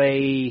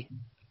play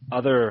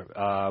other?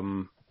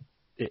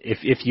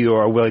 If you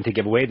are willing to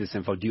give away this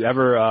info, do you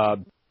ever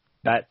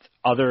bet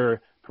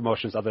other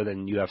promotions other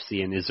than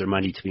UFC? And is there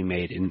money to be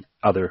made in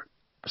other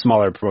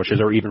smaller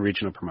promotions or even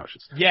regional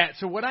promotions? Yeah,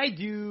 so what I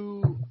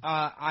do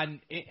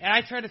and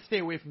I try to stay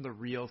away from the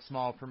real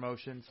small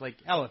promotions. Like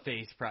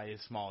LFA is probably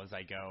as small as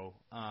I go.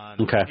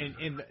 Okay.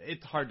 And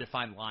it's hard to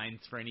find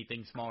lines for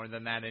anything smaller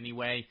than that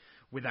anyway,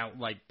 without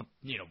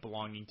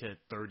belonging to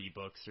 30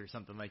 books or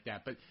something like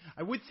that. But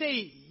I would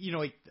say,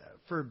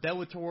 for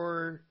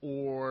Bellator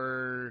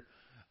or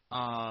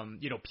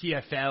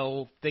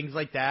PFL, things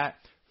like that.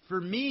 For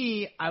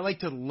me, I like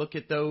to look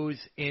at those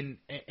and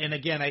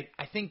again,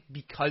 I think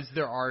because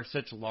there are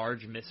such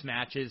large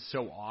mismatches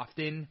so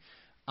often,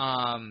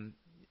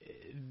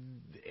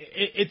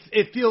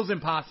 it feels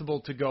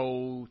impossible to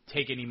go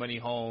take any money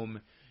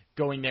home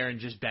going there and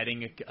just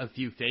betting a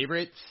few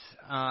favorites,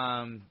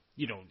 in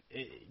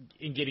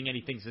getting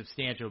anything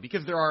substantial,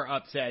 because there are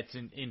upsets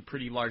in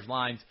pretty large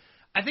lines.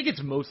 I think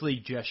it's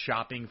mostly just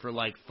shopping for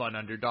fun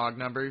underdog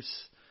numbers.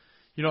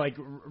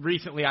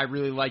 Recently I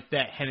really liked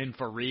that Renan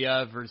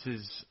Faria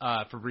versus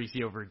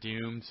Fabricio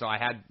Verdum, so I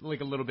had a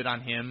little bit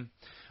on him.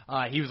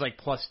 He was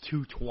plus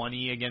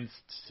 220 against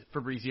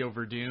Fabricio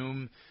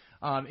Verdum.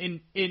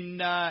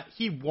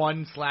 He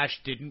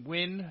won/didn't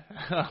win,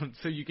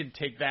 so you can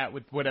take that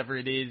with whatever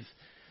it is.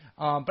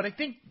 But I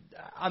think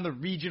on the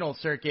regional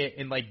circuit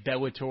in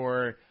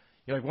Bellator,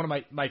 one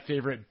of my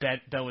favorite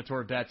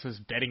Bellator bets was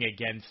betting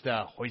against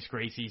Royce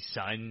Gracie's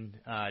son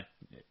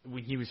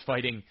when he was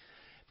fighting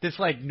this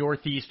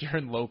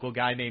northeastern local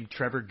guy named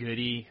Trevor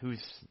Goody,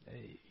 who's,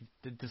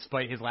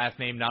 despite his last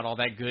name, not all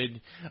that good.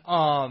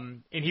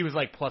 And he was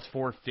plus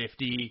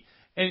 450,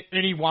 and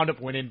he wound up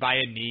winning by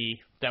a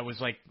knee that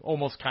was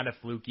almost kind of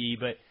fluky.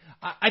 But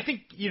I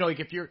think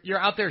if you're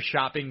out there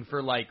shopping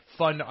for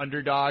fun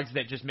underdogs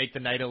that just make the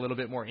night a little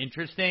bit more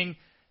interesting,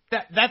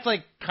 that's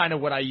kind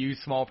of what I use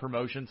small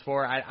promotions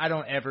for. I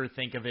don't ever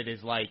think of it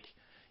as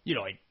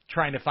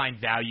trying to find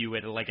value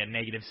at a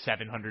negative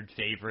 700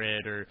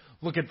 favorite, or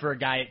looking for a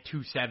guy at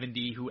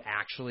 270 who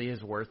actually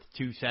is worth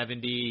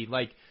 270.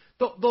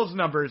 Those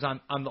numbers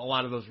on a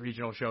lot of those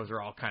regional shows are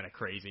all kind of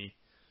crazy.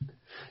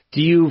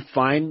 Do you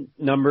find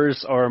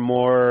numbers are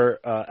more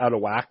out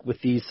of whack with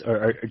these,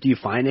 or do you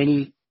find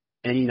any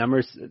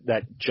numbers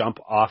that jump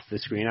off the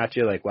screen at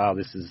you wow,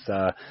 this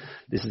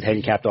is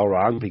handicapped all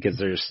wrong?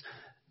 Because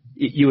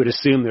you would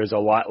assume there's a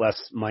lot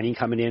less money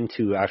coming in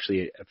to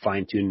actually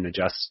fine tune and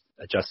adjust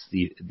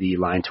the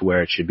line to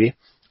where it should be.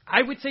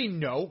 I would say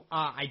no.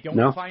 I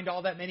don't find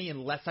all that many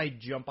unless I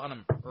jump on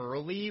them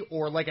early,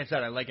 or like I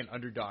said, I like an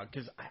underdog,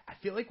 because I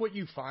feel like what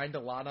you find a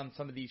lot on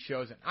some of these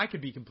shows, and I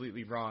could be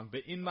completely wrong,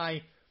 but in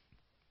my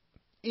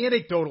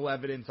anecdotal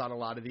evidence on a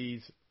lot of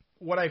these,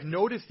 what I've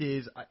noticed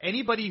is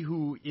anybody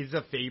who is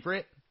a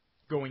favorite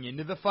going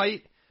into the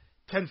fight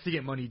tends to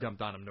get money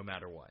dumped on them no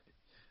matter what.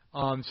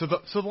 So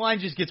the line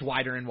just gets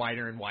wider and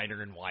wider and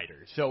wider and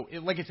wider. So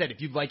like I said,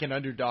 if you'd like an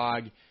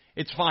underdog,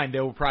 it's fine.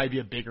 There will probably be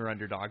a bigger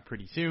underdog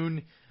pretty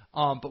soon.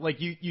 But like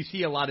you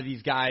see a lot of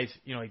these guys,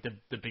 you know, like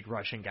the big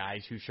Russian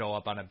guys who show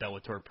up on a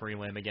Bellator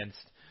prelim against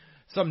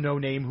some no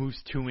name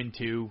who's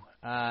 2-2,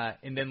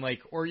 and then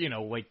like, or you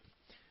know, like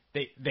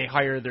they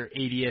hire their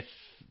 80th,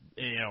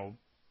 you know,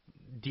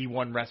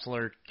 D1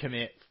 wrestler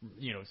commit,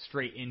 you know,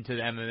 straight into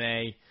the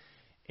MMA.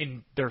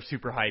 And they're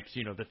super hyped,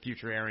 you know, the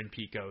future Aaron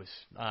Picos.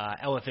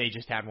 LFA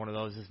just had one of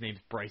those. His name's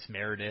Bryce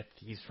Meredith.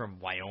 He's from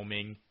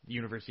Wyoming,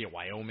 University of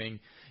Wyoming,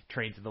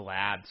 trains in the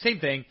lab. Same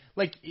thing.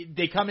 Like,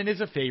 they come in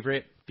as a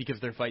favorite because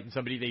they're fighting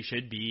somebody they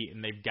should be,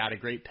 and they've got a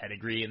great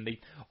pedigree, and they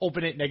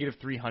open at negative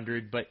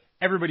 300, but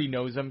everybody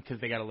knows them because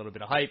they got a little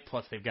bit of hype,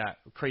 plus they've got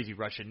a crazy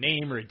Russian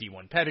name or a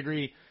D1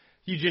 pedigree.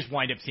 You just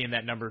wind up seeing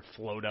that number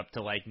float up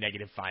to, like,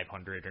 negative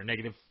 500 or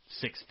negative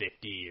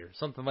 650 or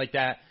something like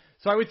that.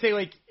 So I would say,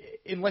 like,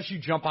 unless you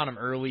jump on them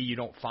early, you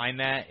don't find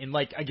that. And,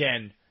 like,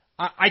 again,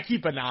 I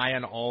keep an eye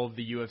on all of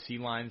the UFC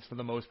lines for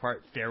the most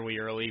part fairly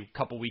early, a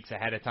couple weeks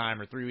ahead of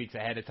time or 3 weeks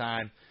ahead of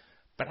time.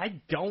 But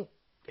I don't,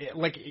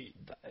 like,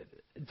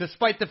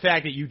 despite the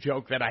fact that you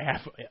joke that I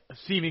have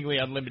seemingly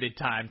unlimited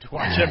time to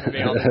watch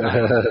MMA all the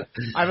time,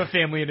 I have a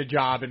family and a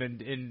job,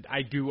 and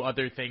I do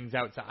other things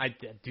outside. I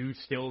do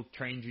still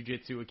train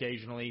jiu-jitsu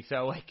occasionally,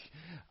 so like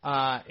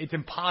it's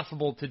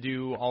impossible to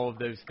do all of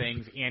those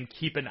things and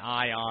keep an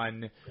eye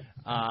on,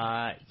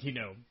 you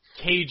know,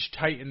 Cage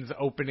Titans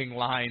opening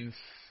lines,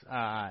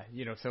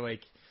 you know, so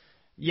like.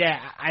 Yeah,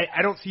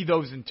 I don't see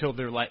those until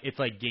they're like it's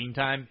like game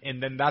time,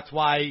 and then that's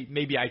why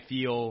maybe I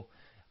feel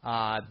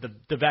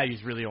the value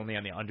is really only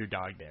on the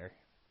underdog there.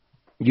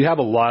 You have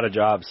a lot of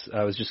jobs.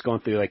 I was just going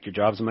through like your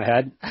jobs in my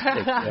head.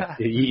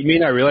 You may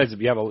not realize that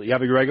you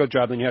have your regular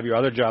job, then you have your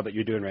other job that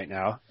you're doing right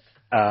now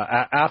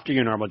after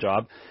your normal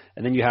job,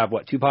 and then you have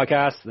what, 2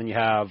 podcasts, then you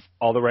have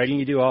all the writing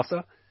you do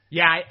also.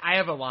 Yeah, I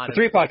have a lot of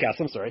 3 podcasts.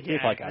 I'm sorry, 3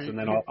 podcasts, and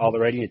then all the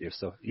writing you do.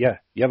 So yeah,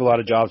 you have a lot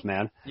of jobs,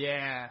 man.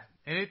 Yeah,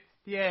 and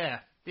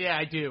Yeah,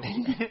 I do,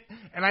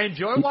 and I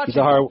enjoy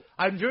watching.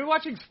 I enjoy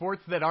watching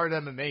sports that aren't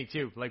MMA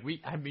too. Like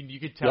I mean, you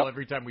could tell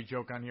every time we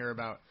joke on here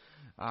about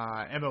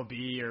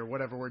MLB or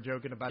whatever we're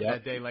joking about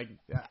that day. Like,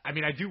 I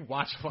mean, I do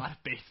watch a lot of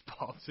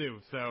baseball too.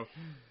 So,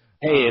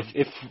 hey,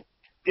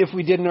 if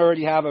we didn't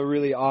already have a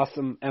really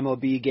awesome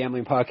MLB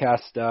gambling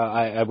podcast,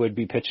 I would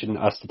be pitching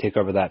us to take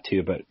over that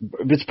too. But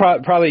it's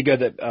probably good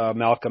that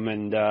Malcolm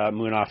and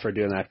Munaf are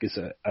doing that because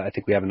I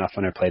think we have enough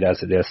on our plate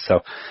as it is. So.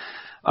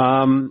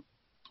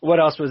 What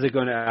else was I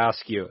going to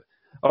ask you?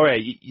 All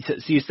right, so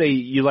you say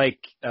you like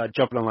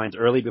jumping on lines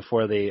early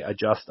before they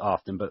adjust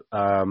often, but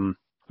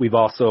we've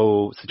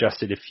also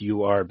suggested if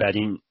you are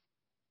betting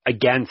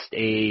against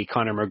a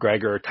Conor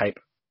McGregor type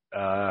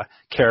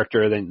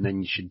character,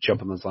 then you should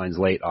jump on those lines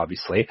late,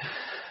 obviously.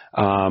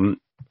 Do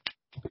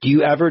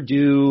you ever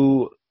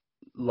do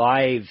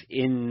live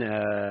in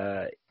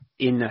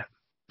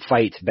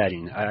fight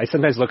betting? I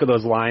sometimes look at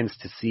those lines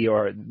to see,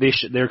 or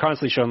they're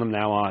constantly showing them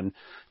now on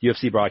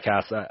UFC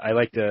broadcasts. I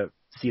like to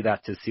see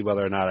that to see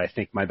whether or not I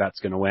think my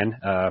bet's going to win.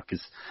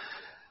 Because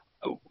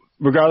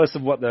regardless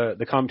of what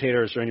the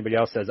commentators or anybody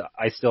else says,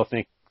 I still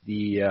think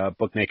the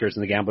bookmakers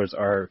and the gamblers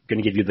are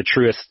going to give you the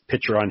truest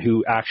picture on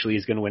who actually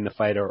is going to win the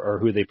fight or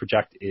who they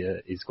project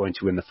is going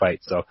to win the fight.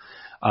 So,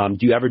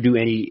 do you ever do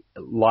any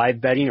live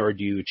betting, or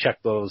do you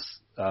check those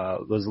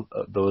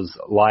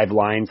live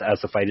lines as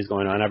the fight is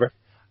going on ever?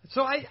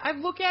 So I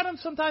look at them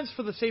sometimes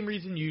for the same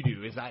reason you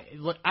do.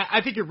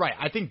 I think you're right.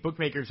 I think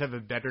bookmakers have a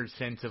better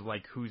sense of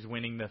like who's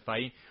winning the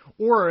fight,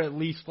 or at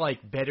least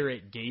like better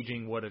at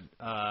gauging what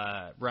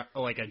a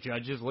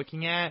judge is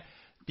looking at,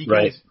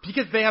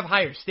 because they have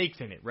higher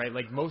stakes in it, right?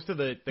 Like most of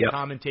the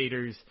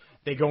commentators,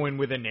 they go in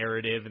with a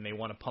narrative and they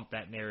want to pump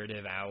that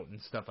narrative out and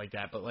stuff like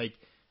that. But like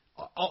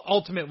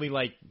ultimately,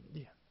 like.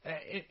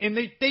 And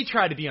they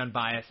try to be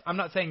unbiased. I'm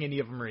not saying any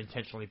of them are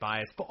intentionally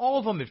biased, but all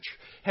of them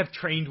have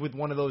trained with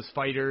one of those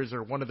fighters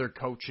or one of their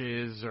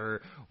coaches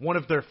or one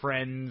of their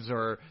friends,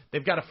 or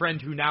they've got a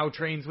friend who now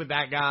trains with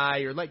that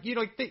guy, or like, you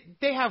know,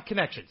 they have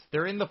connections.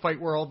 They're in the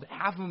fight world.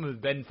 Half of them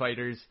have been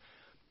fighters.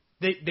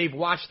 They've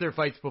watched their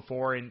fights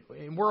before, and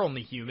we're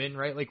only human,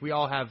 right? Like we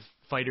all have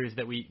fighters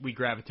that we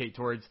gravitate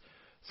towards.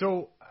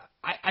 So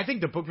I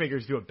think the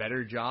bookmakers do a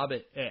better job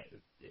at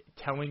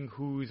telling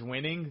who's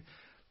winning.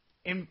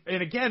 And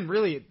again,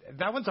 really,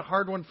 that one's a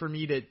hard one for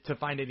me to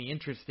find any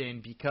interest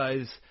in,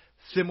 because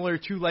similar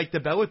to like the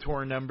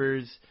Bellator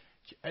numbers,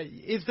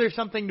 is there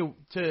something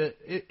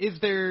is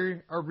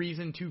there a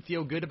reason to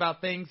feel good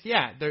about things?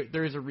 Yeah,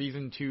 there is a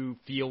reason to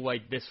feel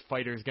like this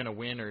fighter is going to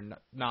win or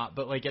not.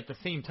 But like at the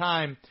same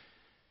time,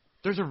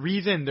 there's a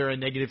reason they're a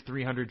negative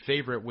 300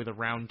 favorite with a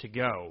round to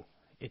go.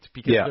 It's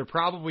because they're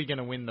probably going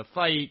to win the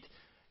fight.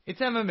 It's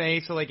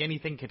MMA, so like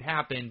anything could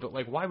happen, but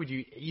like why would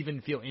you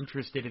even feel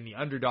interested in the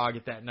underdog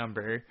at that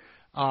number?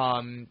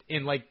 And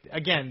like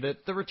again,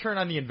 the return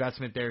on the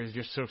investment there is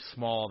just so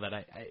small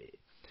that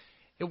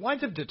it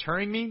winds up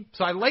deterring me.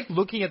 So I like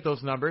looking at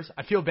those numbers.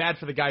 I feel bad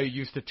for the guy who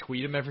used to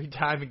tweet him every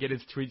time and get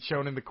his tweet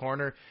shown in the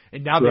corner,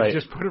 and now they've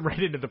just put him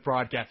right into the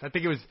broadcast. I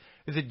think is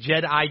it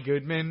Jed I.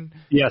 Goodman?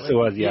 Yes, it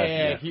was.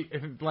 Yeah. He,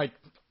 like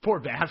poor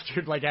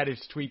bastard, like, had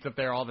his tweets up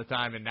there all the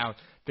time, and now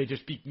they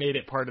just made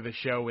it part of the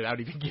show without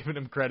even giving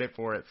him credit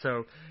for it.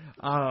 So,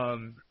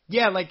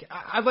 yeah, like,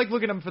 I like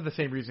looking at him for the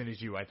same reason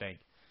as you, I think.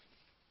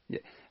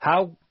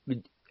 How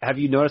have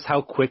you noticed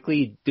how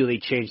quickly do they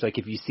change? Like,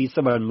 if you see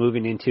someone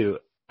moving into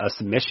a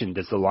submission,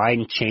 does the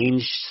line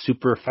change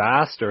super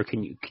fast, or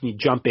can you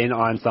jump in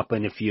on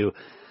something if you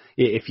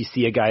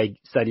see a guy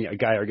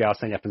or gal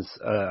setting up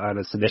on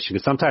a submission?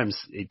 Because sometimes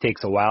it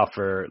takes a while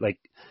for, like,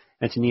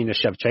 Antonina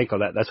Shevchenko,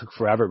 that took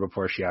forever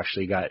before she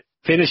actually got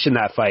finished in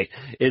that fight.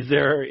 Is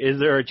there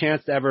a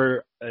chance to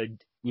ever?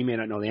 You may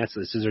not know the answer to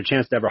this. Is there a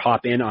chance to ever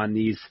hop in on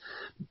these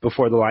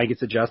before the line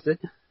gets adjusted?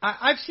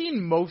 I've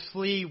seen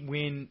mostly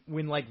when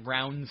like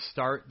rounds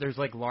start, there's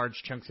like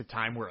large chunks of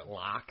time where it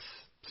locks,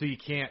 so you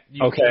can't.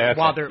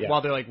 While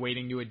they're like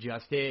waiting to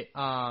adjust it.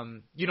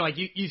 You know, like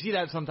you see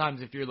that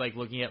sometimes if you're like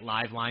looking at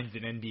live lines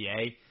in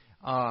NBA.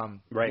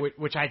 Right.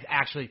 Which I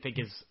actually think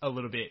is a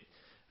little bit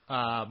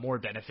more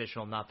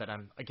beneficial. Not that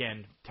I'm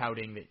again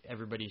touting that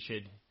everybody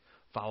should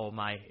follow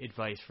my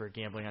advice for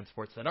gambling on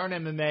sports that aren't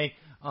MMA,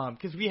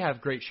 because we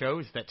have great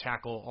shows that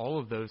tackle all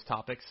of those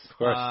topics,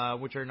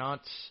 which are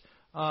not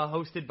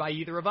hosted by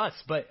either of us.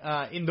 But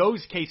in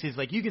those cases,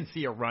 like, you can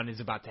see a run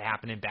is about to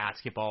happen in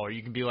basketball, or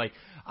you can be like,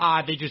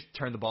 they just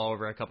turned the ball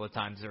over a couple of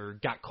times or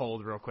got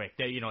cold real quick.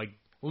 They, you know, like,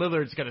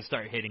 Lillard's going to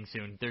start hitting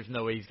soon. There's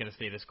no way he's going to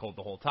stay this cold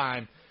the whole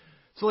time.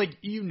 So, like,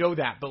 you know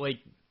that, but, like,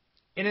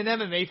 in an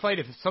MMA fight,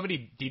 if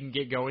somebody didn't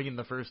get going in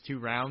the first two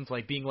rounds,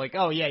 like, being like,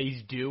 oh, yeah,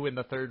 he's due in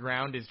the third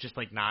round is just,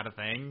 like, not a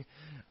thing.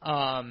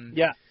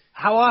 Yeah.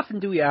 How often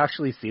do we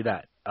actually see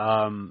that?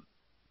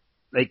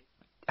 Like,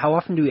 how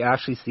often do we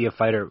actually see a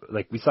fighter,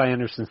 like we saw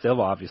Anderson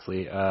Silva,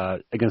 obviously,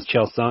 against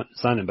Chael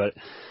Sonnen, but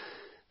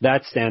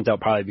that stands out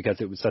probably because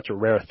it was such a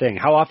rare thing.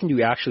 How often do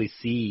we actually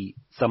see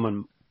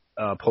someone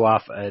pull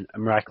off a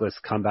miraculous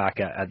comeback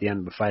at the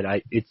end of the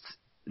fight? It's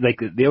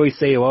like they always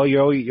say, well,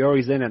 you're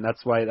always in it, and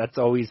that's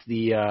always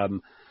the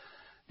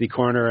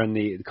corner and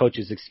the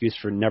coach's excuse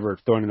for never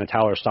throwing in the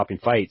towel or stopping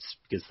fights,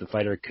 because the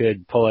fighter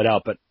could pull it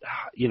out. But,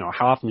 you know,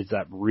 how often does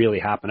that really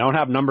happen? I don't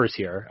have numbers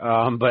here,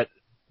 but,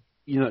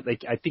 you know,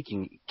 like, I think you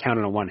can count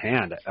on one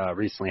hand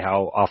recently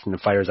how often the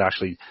fighters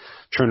actually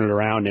turn it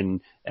around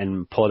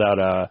and pull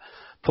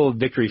a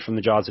victory from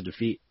the jaws of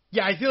defeat.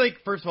 Yeah, I feel like,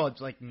 first of all,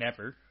 it's like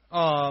never.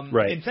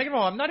 Right. And second of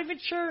all, I'm not even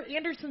sure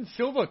Anderson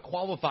Silva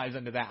qualifies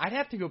under that. I'd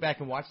have to go back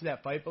and watch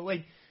that fight, but,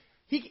 like,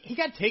 he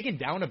got taken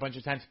down a bunch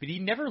of times, but he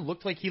never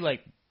looked like he,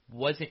 like,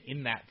 wasn't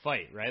in that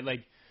fight, right?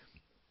 Like,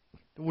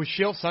 was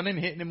Chael Sonnen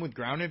hitting him with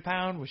ground and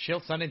pound? Was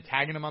Chael Sonnen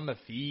tagging him on the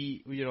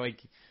feet? You know, like,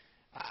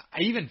 I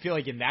even feel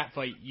like in that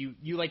fight, you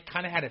like,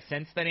 kind of had a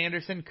sense that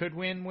Anderson could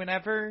win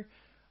whenever.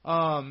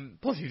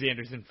 Plus, he's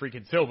Anderson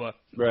freaking Silva.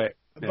 Right.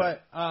 Yeah.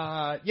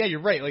 But, yeah,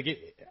 you're right. Like,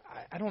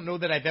 I don't know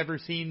that I've ever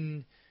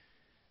seen...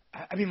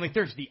 I mean, like,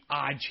 there's the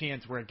odd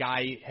chance where a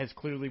guy has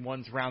clearly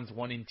won rounds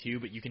 1 and 2,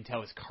 but you can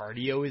tell his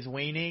cardio is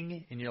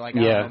waning, and you're like, I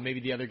don't know,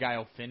 maybe the other guy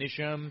will finish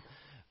him.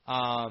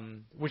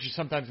 Which is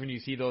sometimes when you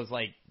see those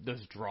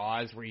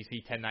draws where you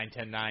see 10-9,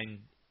 10-9,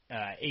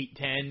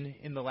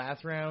 8-10 in the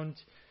last round.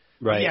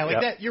 Right. But yeah,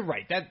 like that. You're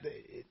right. That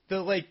the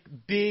like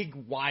big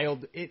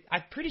wild.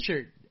 I'm pretty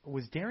sure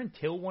was Darren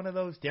Till one of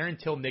those. Darren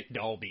Till, Nick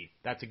Dalby.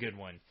 That's a good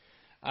one.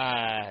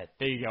 There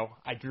you go.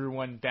 I drew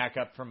one back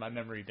up from my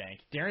memory bank.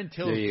 Darren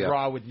Till's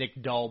draw with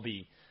Nick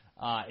Dalby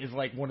is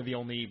like one of the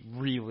only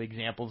real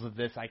examples of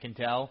this I can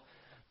tell.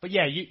 But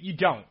yeah, you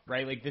don't,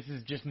 right? Like, this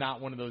is just not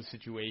one of those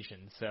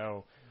situations.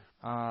 So,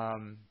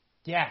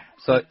 yeah.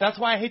 So that's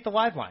why I hate the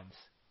live lines.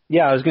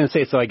 Yeah, I was going to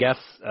say, so I guess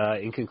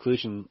in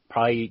conclusion,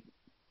 probably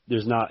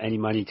there's not any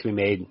money to be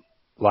made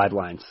live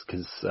lines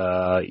because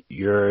the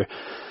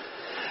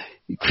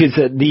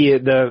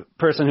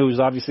person who's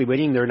obviously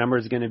winning, their number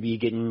is going to be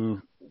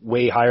getting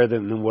way higher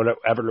than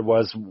whatever it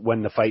was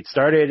when the fight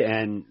started,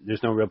 and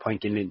there's no real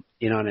point getting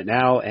in on it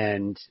now,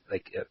 and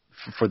like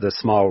for the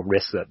small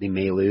risk that they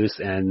may lose,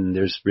 and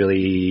there's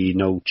really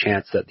no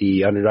chance that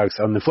the underdogs.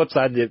 On the flip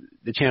side,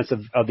 the chance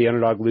of the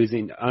underdog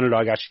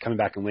actually coming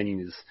back and winning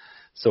is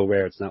so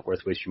rare, it's not worth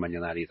wasting money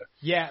on that either.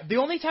 Yeah, the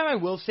only time I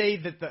will say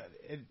that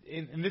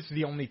and this is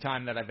the only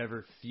time that I've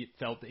ever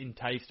felt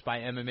enticed by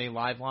MMA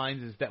live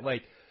lines, is that,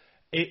 like,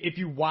 if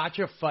you watch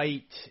a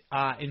fight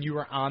and you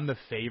are on the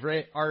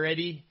favorite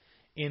already,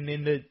 and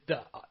then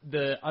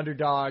the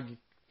underdog,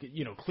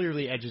 you know,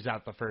 clearly edges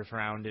out the first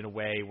round in a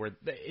way where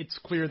it's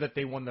clear that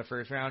they won the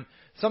first round.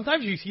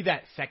 Sometimes you see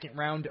that second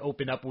round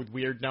open up with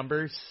weird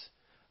numbers.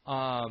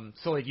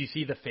 So, like, you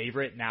see the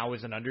favorite now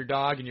as an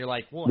underdog, and you're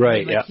like, well,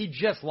 right, he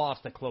just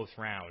lost a close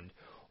round.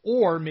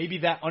 Or maybe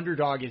that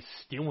underdog is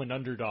still an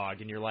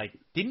underdog, and you're like,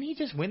 didn't he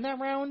just win that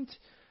round?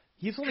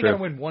 He's only going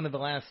to win one of the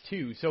last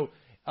two. So,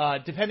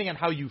 depending on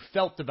how you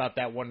felt about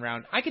that one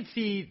round, I could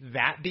see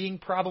that being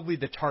probably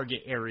the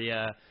target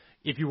area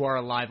if you are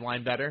a live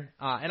line bettor.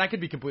 And I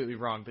could be completely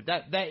wrong, but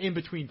that in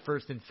between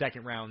first and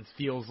second rounds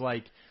feels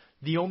like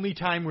the only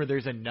time where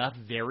there's enough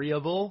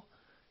variable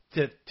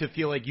to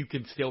feel like you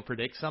can still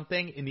predict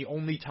something, and the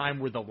only time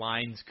where the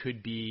lines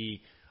could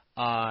be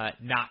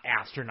not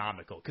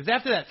astronomical. Because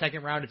after that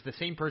second round, if the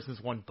same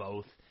person's won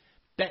both,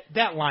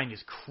 that line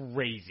is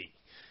crazy.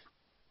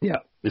 Yeah,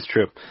 it's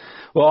true.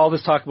 Well, all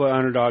this talk about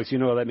underdogs, you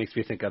know what that makes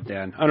me think of,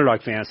 Dan?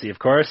 Underdog Fantasy, of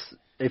course.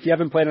 If you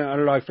haven't played on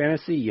Underdog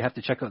Fantasy, you have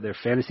to check out their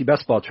fantasy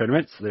best ball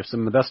tournaments. They're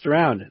some of the best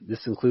around.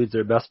 This includes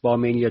their Best Ball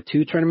Mania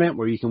 2 tournament,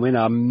 where you can win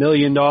 $1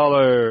 million.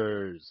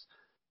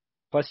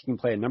 Plus, you can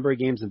play a number of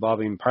games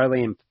involving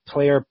parlay and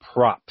player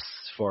props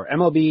for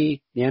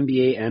MLB, the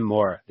NBA, and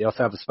more. They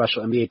also have a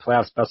special NBA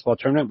playoffs best ball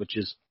tournament, which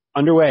is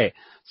underway.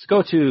 So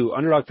go to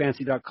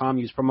UnderdogFantasy.com,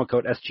 use promo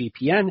code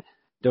SGPN.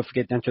 Don't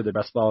forget to enter the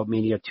Best Ball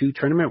Mania 2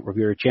 tournament, where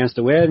you have a chance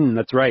to win.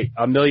 That's right,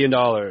 $1 million.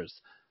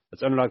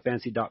 That's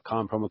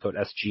UnderdogFantasy.com, promo code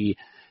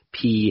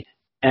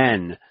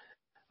SGPN.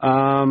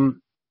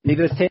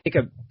 Maybe let's take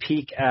a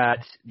peek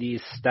at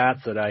these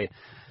stats that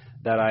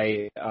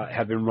I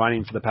have been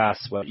running for the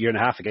past year and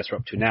a half, I guess we're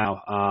up to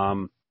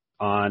now,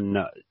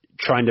 on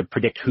trying to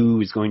predict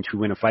who is going to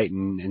win a fight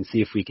and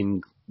see if we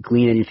can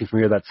glean anything from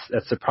here that's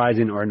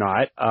surprising or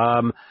not.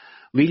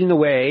 Leading the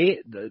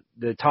way,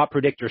 the top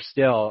predictor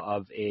still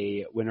of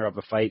a winner of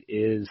a fight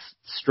is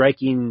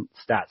striking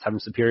stats, having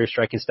superior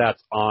striking stats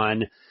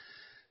on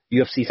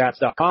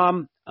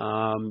UFCstats.com.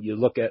 You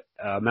look at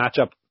a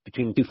matchup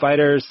between two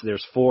fighters.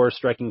 There's 4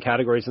 striking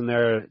categories in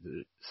there.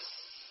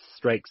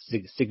 Strikes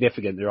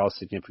significant. They're all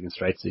significant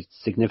strikes.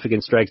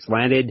 Significant strikes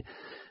landed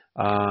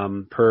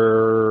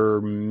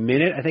per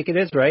minute, I think it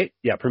is, right?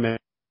 Yeah, per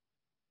minute.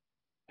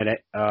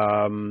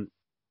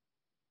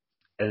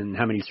 And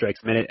how many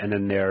strikes a minute, and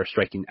then their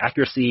striking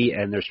accuracy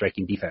and their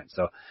striking defense.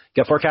 So you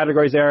got 4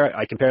 categories there.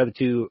 I compare the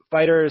two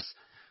fighters.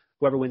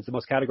 Whoever wins the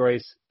most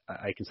categories,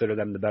 I consider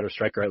them the better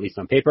striker, at least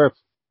on paper.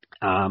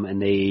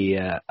 And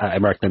I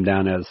mark them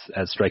down as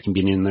striking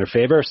being in their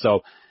favor.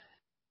 So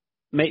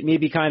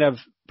maybe kind of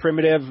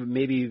primitive,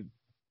 maybe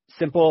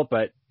simple,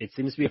 but it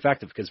seems to be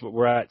effective because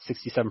we're at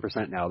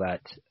 67% now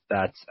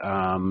that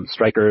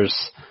strikers,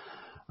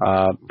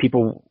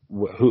 people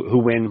who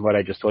win what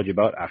I just told you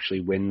about actually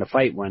win the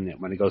fight when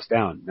it goes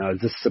down. Now, is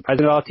this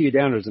surprising at all to you,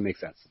 Dan, or does it make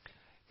sense?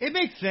 It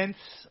makes sense.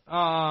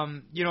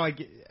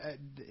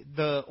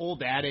 The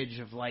old adage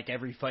of like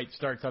every fight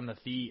starts on the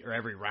feet or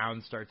every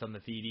round starts on the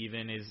feet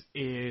even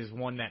is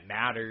one that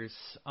matters.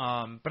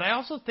 But I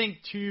also think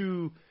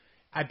too,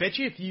 I bet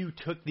you if you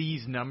took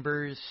these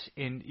numbers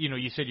and,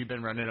 you said you've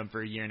been running them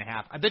for a year and a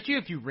half. I bet you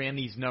if you ran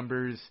these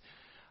numbers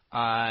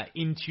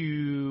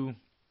into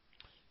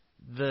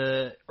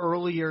the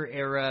earlier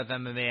era of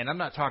MMA, and I'm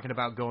not talking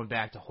about going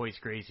back to Royce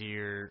Gracie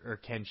or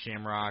Ken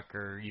Shamrock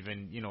or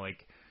even,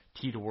 like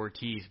Tito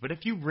Ortiz, but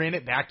if you ran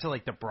it back to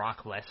like the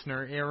Brock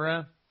Lesnar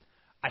era,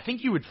 I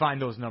think you would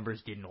find those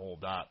numbers didn't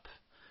hold up.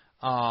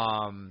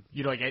 I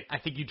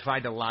think you'd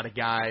find a lot of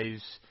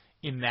guys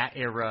in that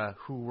era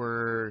who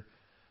were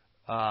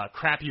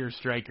crappier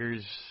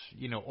strikers,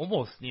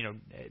 almost,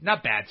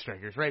 not bad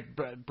strikers, right?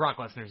 Brock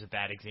Lesnar's a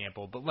bad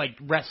example, but like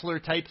wrestler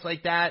types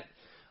like that,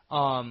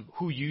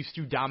 who used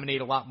to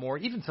dominate a lot more.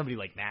 Even somebody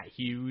like Matt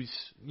Hughes,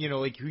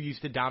 who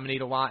used to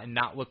dominate a lot and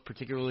not look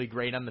particularly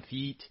great on the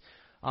feet.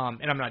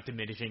 And I'm not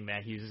diminishing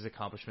Matt Hughes'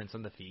 accomplishments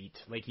on the feet.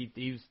 Like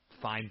he was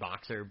a fine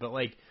boxer, but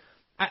like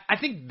I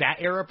think that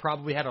era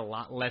probably had a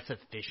lot less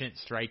efficient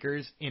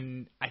strikers.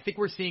 And I think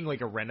we're seeing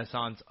like a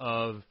renaissance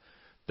of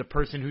the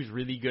person who's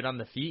really good on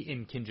the feet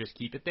and can just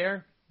keep it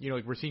there.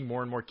 We're seeing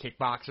more and more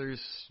kickboxers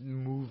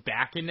move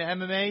back into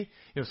MMA.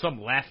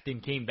 Some left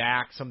and came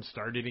back. Some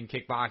started in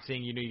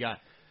kickboxing. You got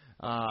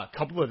a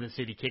couple of the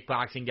city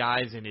kickboxing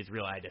guys in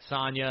Israel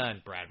Adesanya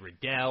and Brad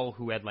Riddell,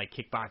 who had like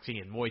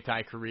kickboxing and Muay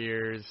Thai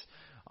careers.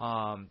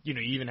 You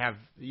even have,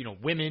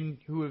 women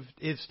who have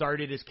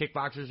started as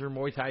kickboxers or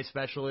Muay Thai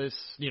specialists,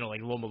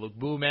 like Loma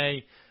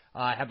Lukbume,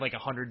 had like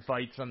 100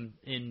 fights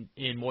in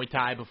Muay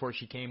Thai before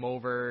she came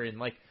over. And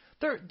like,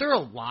 there are a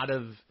lot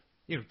of,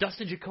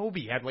 Dustin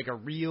Jacoby had like a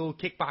real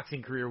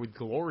kickboxing career with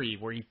Glory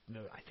where he,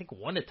 I think,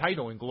 won a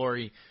title in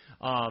Glory.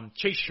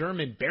 Chase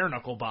Sherman bare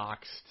knuckle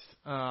boxed.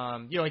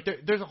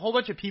 There's a whole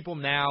bunch of people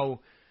now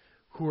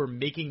who are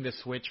making the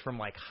switch from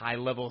like high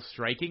level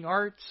striking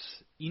arts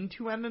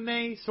into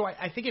MMA. So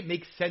I think it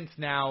makes sense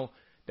now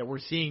that we're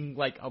seeing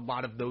like a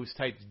lot of those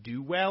types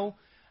do well.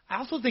 I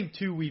also think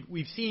too,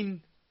 we've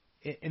seen,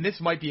 and this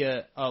might be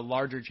a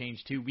larger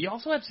change too, we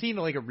also have seen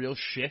like a real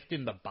shift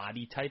in the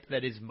body type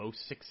that is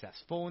most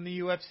successful in the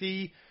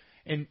UFC.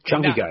 And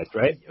chunky guys,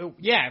 right?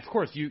 Yeah, of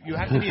course. You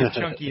have to be as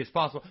chunky as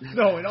possible.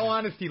 No, in all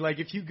honesty, like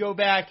if you go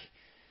back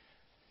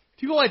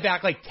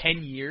like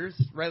 10 years,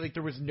 right? Like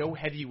there was no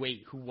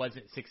heavyweight who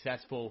wasn't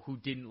successful who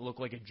didn't look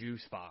like a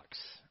juice box,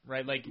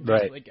 right? Like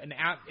right. Like and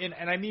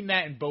I mean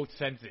that in both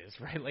senses,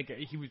 right? Like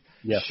he was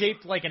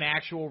shaped like an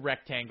actual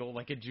rectangle,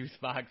 like a juice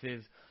box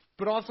is,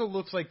 but also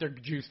looks like they're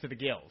juiced to the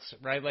gills,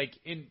 right? Like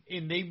and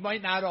they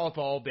might not have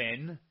all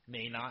been,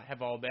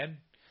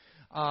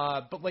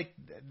 but like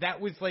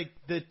that was like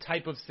the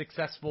type of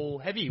successful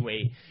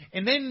heavyweight.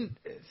 And then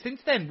since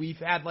then we've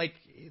had like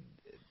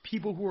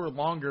people who are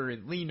longer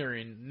and leaner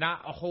and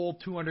not a whole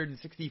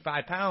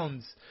 265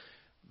 pounds,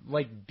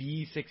 like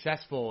be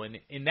successful,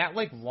 and that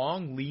like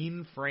long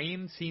lean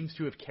frame seems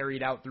to have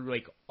carried out through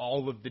like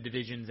all of the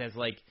divisions as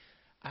like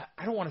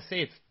I don't want to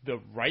say it's the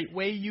right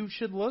way you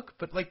should look,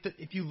 but like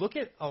if you look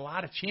at a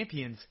lot of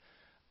champions,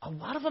 a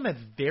lot of them have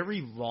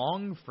very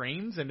long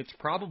frames, and it's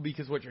probably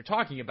because what you're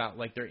talking about,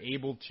 like they're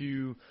able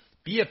to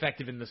be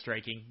effective in the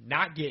striking,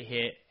 not get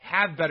hit,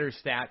 have better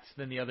stats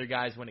than the other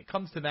guys when it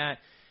comes to that,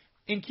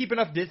 and keep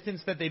enough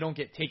distance that they don't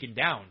get taken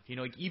down. You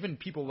know, like even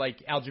people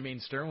like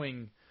Aljamain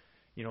Sterling,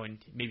 you know, and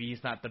maybe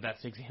he's not the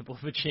best example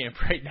of a champ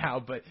right now,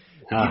 but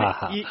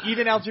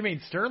even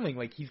Aljamain Sterling,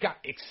 like he's got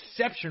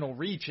exceptional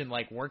reach and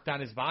like worked on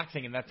his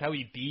boxing, and that's how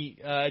he beat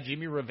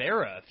Jimmy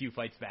Rivera a few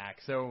fights back.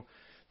 So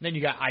then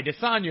you got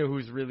Adesanya,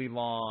 who's really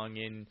long,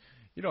 and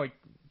you know, like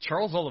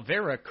Charles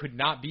Oliveira could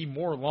not be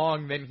more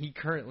long than he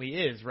currently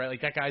is, right?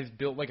 Like that guy's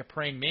built like a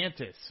praying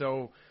mantis.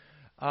 So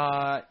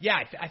yeah,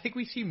 I think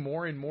we see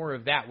more and more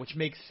of that, which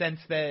makes sense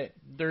that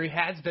there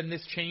has been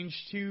this change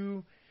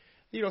to,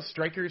 you know,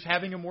 strikers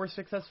having a more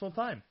successful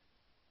time.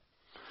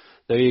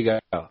 There you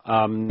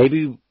go.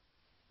 Maybe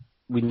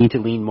we need to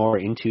lean more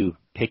into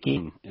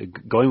picking,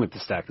 going with the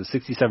stack. The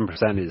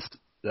 67%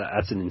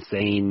 that's an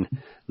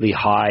insanely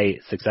high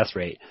success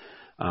rate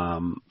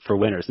for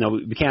winners. Now,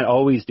 we can't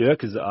always do it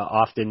because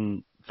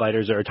often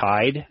fighters are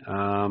tied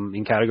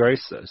in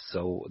categories,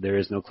 so there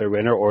is no clear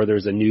winner, or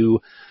there's a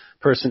new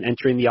person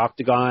entering the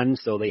octagon,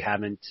 so we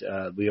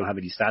don't have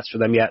any stats for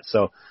them yet.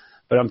 So,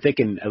 but I'm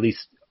thinking, at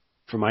least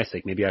for my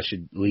sake, maybe I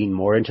should lean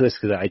more into this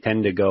because I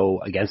tend to go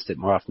against it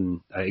more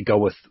often. I go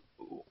with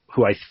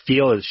who I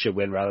feel should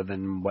win rather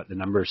than what the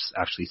numbers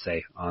actually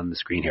say on the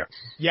screen here.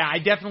 Yeah, I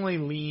definitely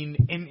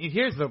lean. And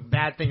here's the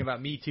bad thing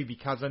about me, too,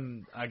 because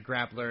I'm a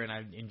grappler and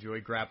I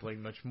enjoy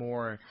grappling much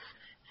more.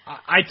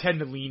 I tend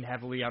to lean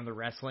heavily on the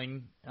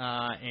wrestling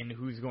and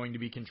who's going to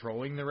be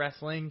controlling the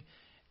wrestling.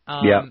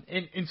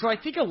 And so I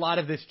think a lot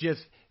of this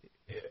just,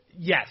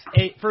 yes,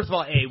 first of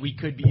all, we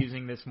could be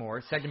using this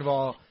more. Second of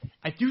all,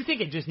 I do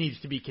think it just needs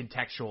to be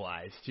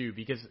contextualized, too,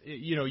 because,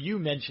 you know, you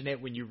mention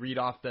it when you read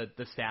off the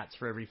stats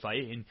for every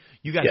fight, and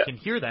you guys can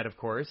hear that, of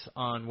course,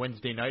 on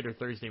Wednesday night or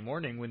Thursday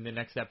morning when the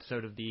next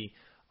episode of the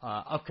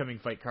upcoming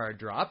fight card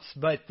drops.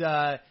 But,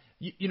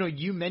 you know,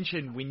 you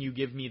mentioned when you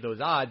give me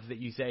those odds that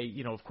you say,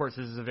 you know, of course,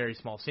 this is a very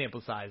small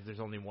sample size. There's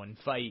only one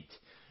fight.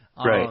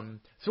 Right.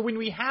 So when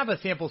we have a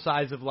sample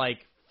size of, like,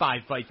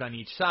 5 fights on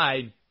each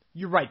side,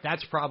 you're right.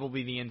 That's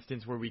probably the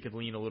instance where we could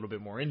lean a little bit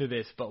more into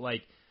this. But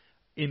like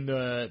in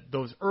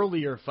those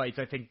earlier fights,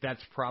 I think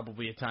that's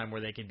probably a time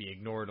where they can be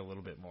ignored a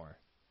little bit more.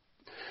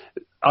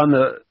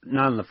 Not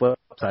on the flip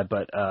side,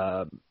 but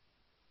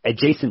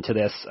adjacent to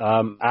this,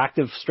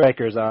 active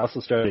strikers. I also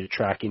started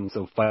tracking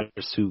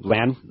fighters who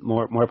land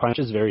more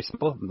punches. Very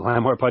simple,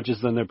 land more punches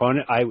than their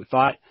opponent. I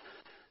thought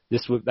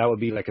that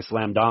would be like a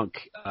slam dunk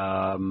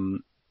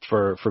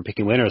for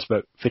picking winners,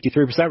 but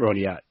 53%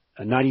 Ronnie at.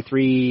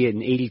 93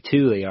 and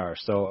 82 they are.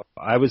 So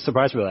I was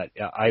surprised by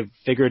that. I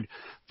figured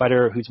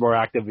fighter who's more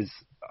active is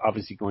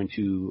obviously going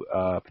to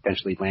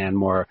potentially land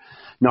more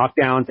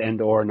knockdowns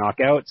and or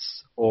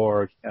knockouts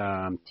or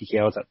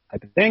TKOs, that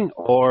type of thing,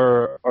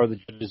 or the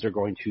judges are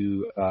going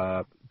to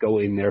go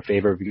in their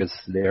favor because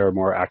they're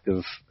more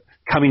active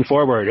coming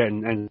forward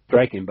and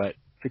striking. But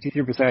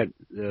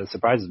 53%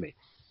 surprises me.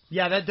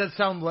 Yeah, that does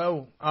sound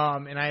low,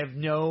 and I have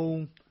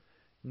no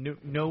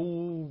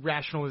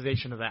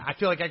rationalization of that. I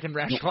feel like I can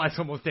rationalize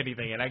almost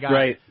anything, and I got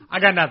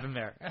nothing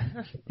there.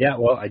 Yeah,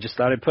 well, I just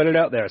thought I'd put it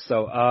out there.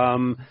 So,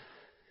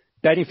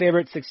 betting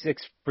favorite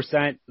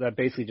 66%. That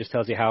basically just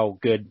tells you how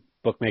good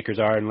bookmakers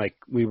are, and like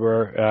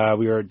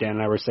Dan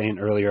and I were saying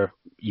earlier,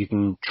 you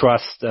can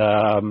trust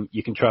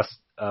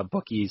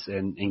bookies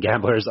and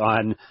gamblers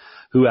on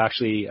who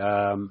actually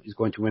is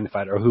going to win the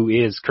fight or who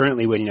is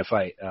currently winning a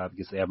fight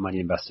because they have money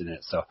invested in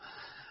it. So.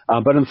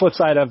 But on the flip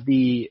side of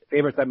the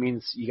favorites, that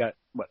means you got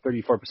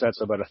 34%,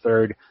 so about a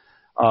third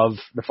of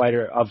the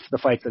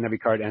fights on every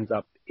card ends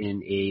up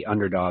in a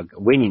underdog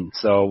winning.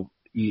 So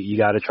you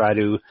got to try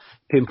to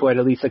pinpoint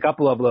at least a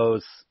couple of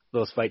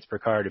those fights per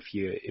card if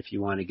you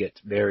want to get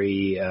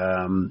very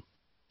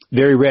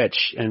very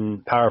rich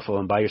and powerful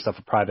and buy yourself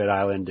a private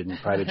island and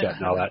private jet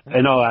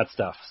and all that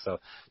stuff. So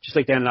just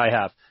like Dan and I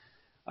have.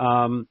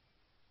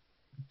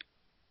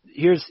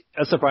 Here's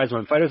a surprise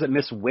one: fighters that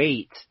miss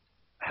weight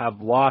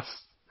have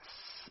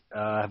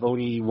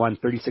only won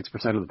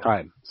 36% of the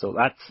time. So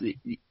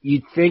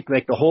you'd think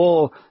like the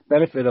whole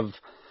benefit of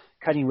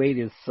cutting weight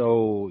is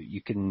so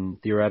you can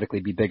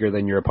theoretically be bigger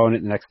than your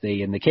opponent the next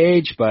day in the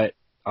cage, but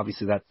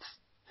obviously that's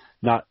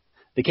not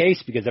the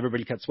case because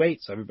everybody cuts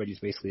weight, so everybody's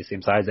basically the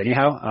same size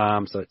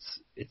anyhow. So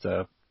it's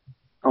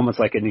almost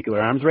like a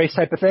nuclear arms race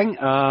type of thing.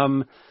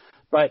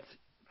 But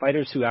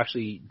fighters who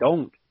actually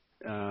don't,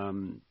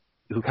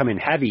 who come in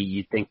heavy,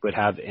 you'd think would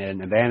have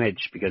an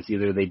advantage because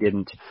either they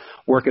didn't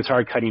work as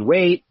hard cutting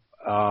weight,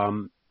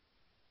 or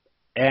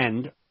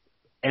they're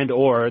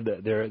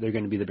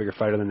going to be the bigger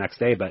fighter the next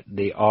day, but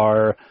they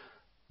are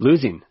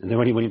losing and they're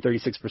only winning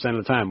 36% of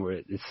the time.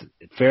 Where it's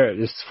fair.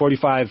 It's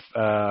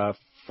 45-45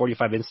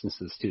 45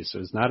 instances too. So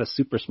it's not a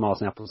super small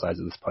sample size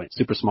at this point.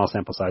 Super small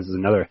sample size is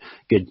another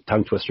good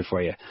tongue twister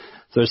for you.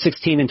 So there's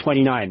 16 and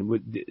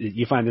 29. Do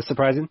you find this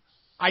surprising?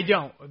 I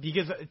don't,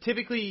 because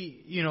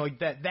typically,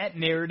 that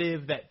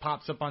narrative that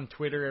pops up on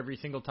Twitter every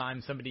single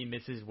time somebody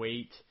misses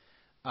weight,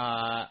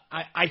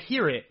 I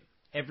hear it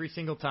every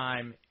single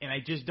time, and I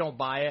just don't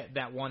buy it.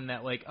 That one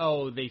that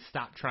they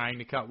stopped trying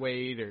to cut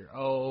weight,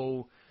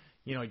 or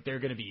they're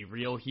going to be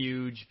real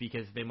huge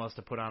because they must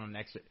have put on an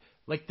extra.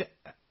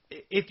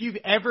 If you've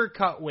ever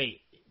cut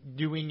weight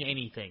doing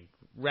anything,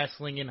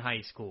 wrestling in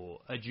high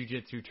school, a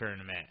jiu-jitsu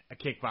tournament, a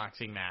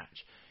kickboxing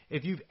match,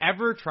 if you've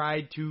ever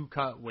tried to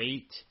cut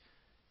weight,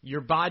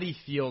 your body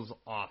feels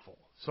awful.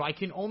 So I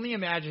can only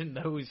imagine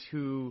those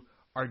who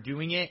are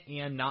doing it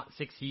and not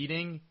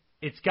succeeding,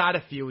 it's got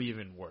to feel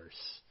even worse.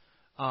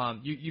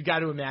 You got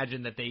to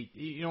imagine that they,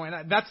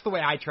 and that's the way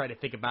I try to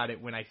think about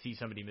it when I see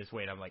somebody miss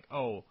weight. I'm like,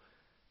 oh,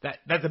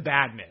 that's a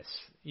bad miss,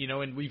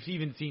 and we've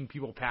even seen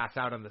people pass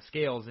out on the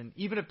scales, and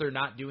even if they're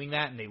not doing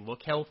that and they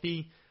look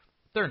healthy,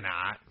 they're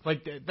not.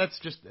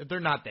 They're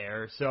not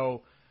there.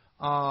 So,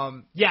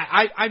 I'm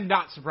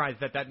not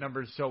surprised that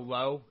number is so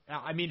low.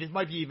 I mean, it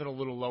might be even a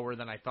little lower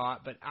than I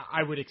thought, but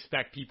I would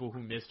expect people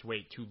who missed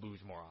weight to lose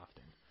more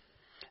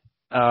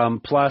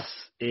often. Plus,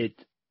 it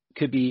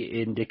could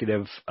be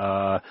indicative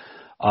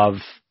of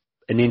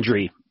an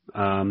injury,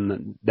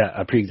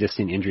 a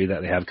pre-existing injury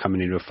that they have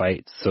coming into a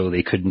fight, so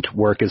they couldn't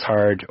work as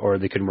hard, or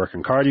they couldn't work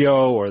on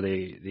cardio, or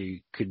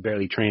they could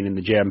barely train in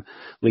the gym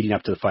leading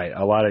up to the fight.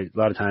 A lot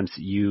of times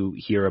you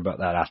hear about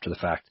that after the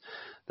fact,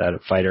 that a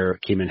fighter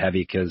came in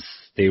heavy because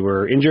they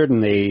were injured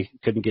and they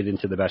couldn't get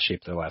into the best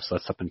shape of their life. So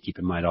that's something to keep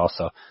in mind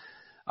also.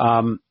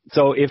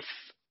 So if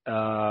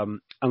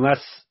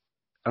unless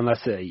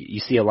you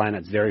see a line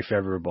that's very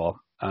favorable,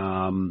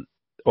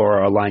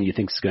 or a line you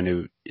think is going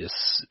to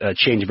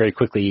change very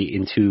quickly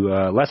into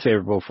less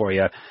favorable for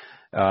you,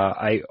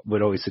 I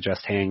would always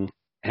suggest hang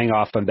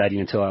off on betting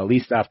until at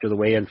least after the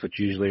weigh-ins, which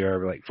usually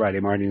are like Friday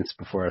mornings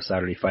before a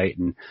Saturday fight,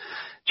 and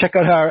check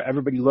out how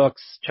everybody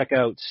looks, check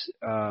out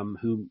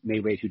who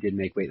made weight, who didn't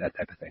make weight, that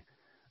type of thing.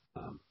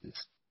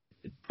 It's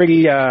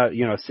pretty,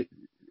 64%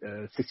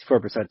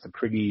 is a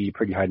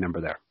pretty high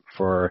number there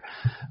for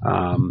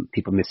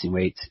people missing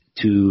weight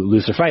to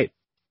lose their fight.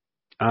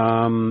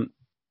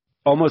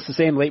 Almost the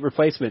same late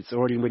replacements,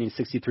 already winning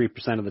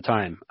 63% of the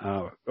time.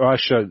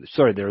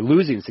 They're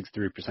losing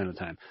 63% of the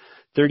time.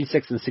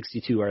 36 and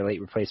 62 are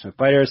late replacement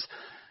fighters.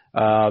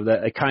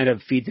 That it kind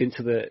of feeds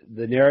into the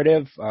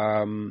narrative.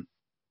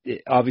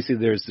 Obviously,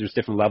 there's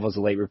different levels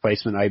of late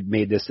replacement. I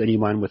made this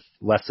anyone with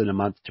less than a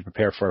month to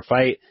prepare for a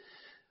fight.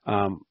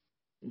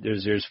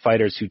 There's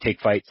fighters who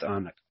take fights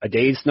on a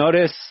day's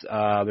notice.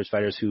 There's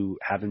fighters who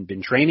haven't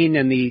been training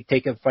and they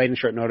take a fight in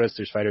short notice.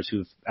 There's fighters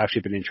who've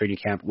actually been in training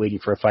camp waiting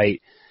for a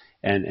fight,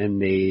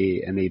 and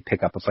they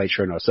pick up a fight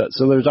short notice.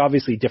 So there's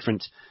obviously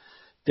different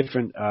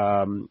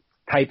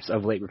types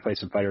of late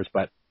replacement fighters,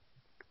 but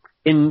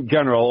in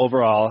general,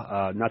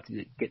 overall, not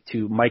to get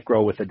too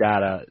micro with the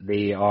data,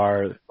 they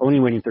are only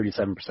winning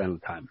 37% of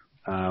the time.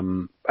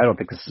 I don't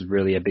think this is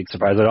really a big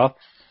surprise at all.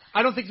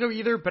 I don't think so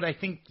either, but I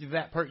think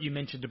that part you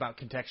mentioned about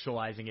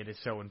contextualizing it is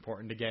so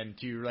important again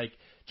to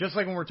just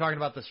like when we're talking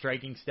about the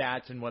striking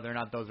stats and whether or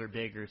not those are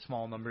big or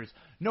small numbers,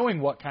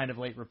 knowing what kind of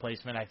late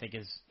replacement I think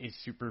is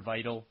super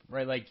vital,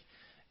 right?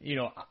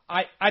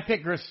 I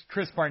picked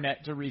Chris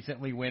Barnett to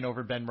recently win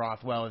over Ben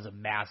Rothwell as a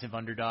massive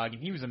underdog,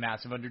 and he was a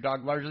massive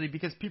underdog largely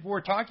because people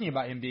were talking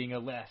about him being a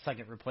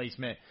last-second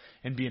replacement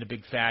and being a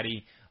big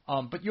fatty.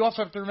 But you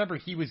also have to remember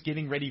he was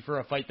getting ready for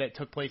a fight that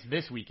took place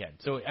this weekend.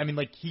 So, I mean,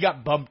 he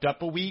got bumped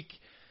up a week,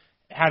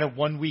 had a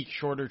 1 week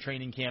shorter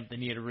training camp than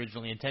he had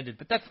originally intended,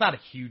 but that's not a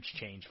huge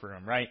change for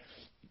him, right?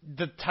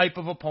 The type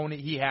of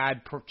opponent he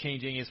had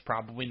changing is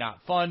probably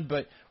not fun,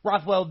 but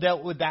Rothwell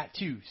dealt with that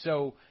too.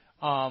 So,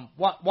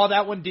 while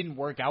that one didn't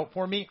work out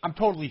for me, I'm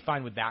totally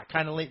fine with that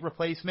kind of late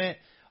replacement.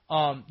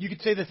 You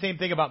could say the same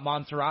thing about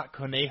Montserrat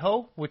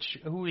Conejo,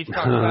 who we've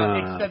talked about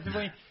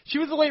extensively. She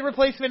was a late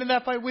replacement in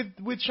that fight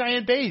with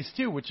Cheyenne Bays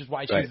too, which is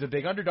why she was a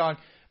big underdog.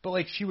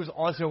 But she was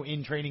also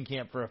in training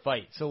camp for a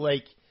fight. So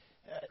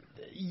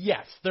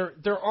yes,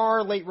 there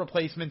are late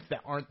replacements that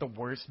aren't the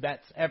worst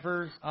bets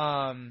ever.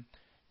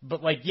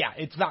 But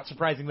it's not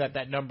surprising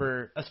that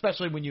number,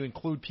 especially when you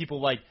include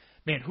people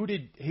who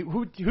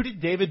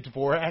did David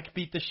Dvorak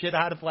beat the shit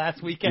out of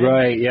last weekend?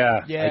 Right,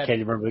 yeah. I can't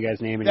remember the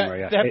guy's name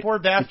anymore. That poor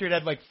bastard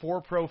had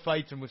 4 pro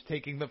fights and was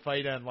taking the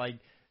fight on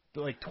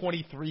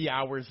 23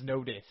 hours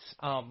notice.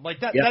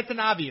 That's an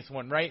obvious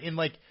one, right? And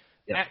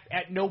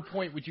at no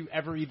point would you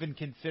ever even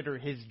consider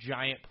his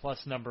giant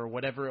plus number,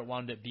 whatever it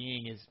wound up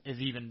being, is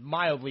even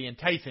mildly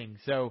enticing.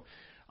 So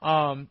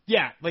again,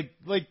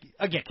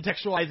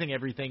 contextualizing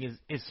everything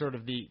is sort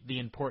of the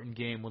important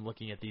game when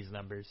looking at these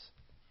numbers.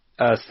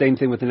 Same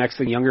thing with the next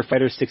thing, younger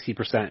fighters,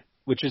 60%,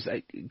 which is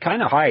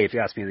kind of high if you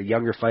ask me. The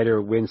younger fighter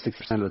wins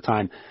 60% of the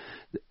time.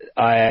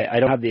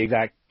 I don't have the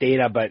exact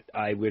data, but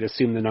I would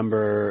assume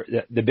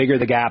the bigger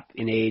the gap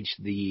in age,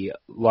 the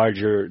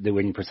larger the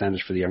winning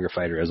percentage for the younger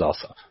fighter is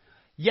also.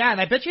 Yeah,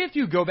 and I bet you if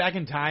you go back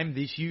in time,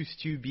 this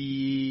used to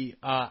be.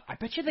 I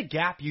bet you the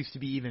gap used to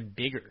be even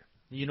bigger.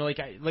 You know,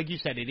 like you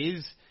said, it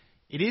is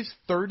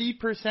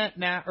 30%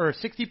 now or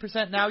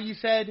 60% now. You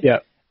said. Yeah.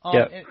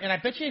 Yeah. And I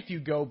bet you if you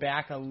go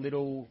back a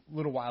little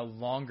while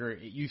longer,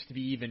 it used to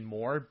be even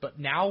more. But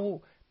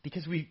now,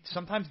 because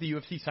sometimes the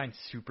UFC signs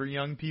super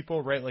young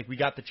people, right? Like we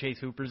got the Chase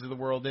Hoopers of the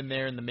world in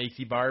there and the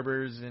Macy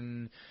Barbers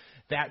and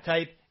that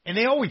type, and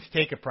they always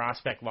take a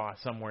prospect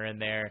loss somewhere in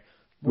there.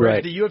 Whereas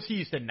Right. the UFC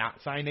used to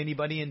not sign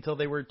anybody until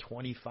they were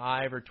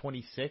 25 or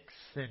 26,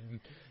 and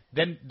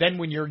then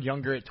when you're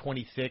younger at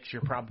 26,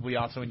 you're probably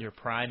also in your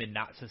prime and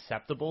not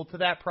susceptible to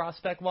that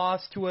prospect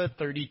loss to a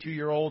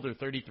 32-year-old or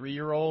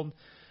 33-year-old.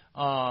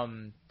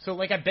 So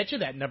like I bet you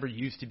that number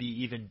used to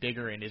be even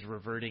bigger and is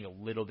reverting a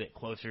little bit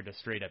closer to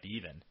straight up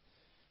even.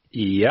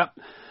 Yep,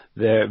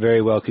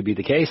 very well could be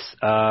the case.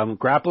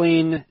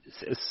 Grappling,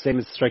 same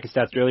as striking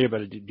stats earlier,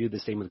 but I do the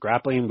same with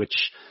grappling,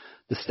 which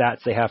the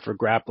stats they have for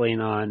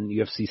grappling on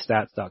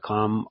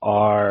UFCstats.com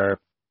are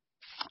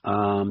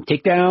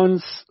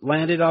takedowns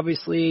landed,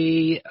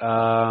 obviously.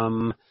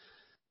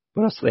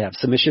 What else do they have?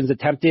 Submissions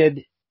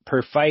attempted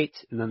per fight,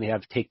 and then they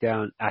have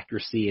takedown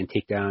accuracy and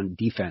takedown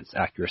defense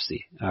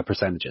accuracy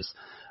percentages.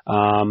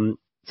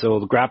 So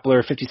the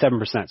grappler,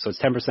 57%, so it's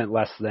 10%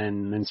 less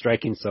than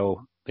striking.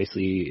 So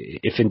basically,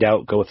 if in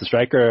doubt, go with the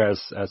striker,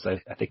 as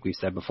I think we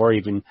said before,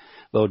 even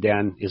though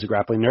Dan is a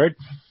grappling nerd.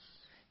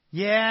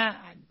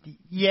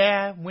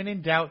 Yeah, when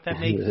in doubt, that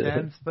makes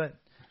sense, but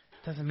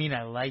doesn't mean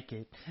I like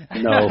it.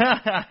 No.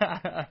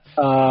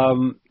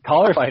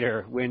 Taller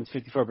fighter wins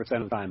 54%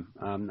 of the time.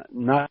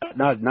 Not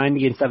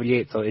 90 and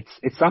 78, so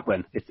it's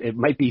something. It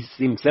might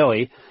seem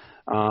silly,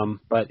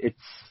 but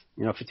it's,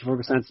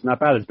 54% is not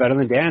bad. It's better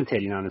than Dan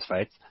hitting on his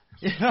fights.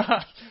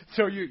 Yeah.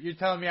 So you're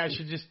telling me I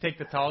should just take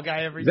the tall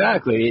guy every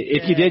Exactly.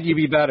 time? If you did, you'd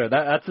be better.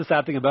 That's the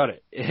sad thing about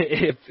it.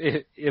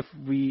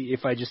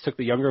 If I just took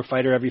the younger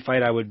fighter every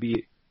fight, I would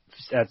be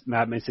at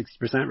my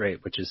 60%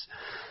 rate, which is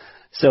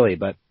silly,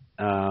 but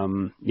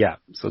yeah.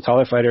 So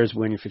taller fighters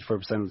winning 54%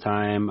 of the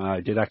time.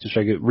 Did active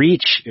strike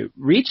reach?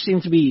 Reach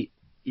seems to be,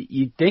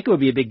 you'd think it would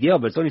be a big deal,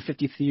 but it's only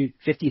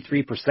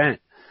 53%.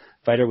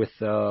 Fighter with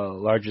the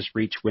largest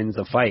reach wins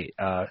the fight.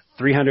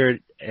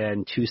 300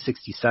 and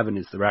 267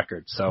 is the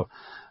record. So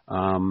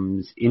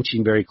it's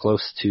inching very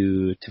close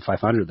to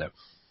 500 there.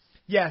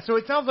 Yeah, so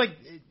it sounds like,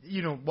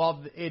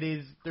 while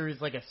there is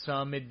like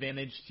some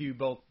advantage to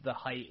both the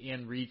height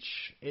and reach,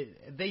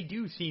 they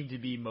do seem to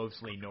be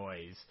mostly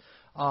noise.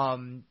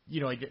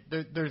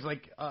 There's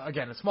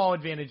again, a small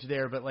advantage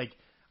there, but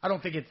I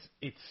don't think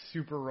it's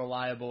super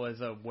reliable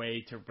as a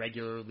way to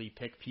regularly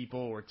pick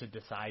people or to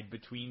decide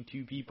between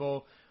two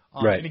people.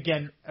 Right.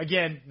 And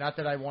again, not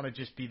that I want to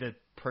just be the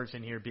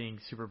person here being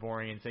super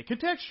boring and say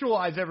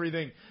contextualize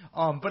everything.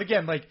 But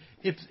again,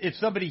 if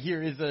somebody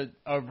here is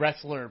a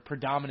wrestler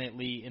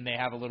predominantly and they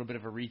have a little bit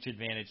of a reach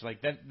advantage,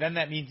 then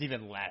that means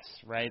even less,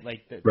 right?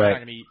 They're not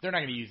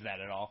gonna use that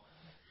at all.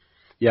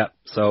 Yeah.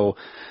 So,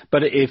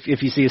 but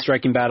if you see a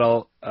striking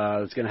battle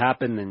that's gonna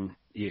happen, then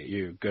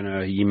you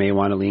may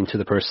want to lean to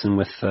the person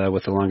with a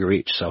longer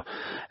reach. So,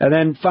 and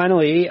then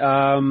finally,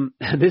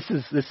 this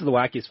is the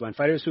wackiest one.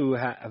 Fighters who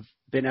have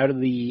been out of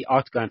the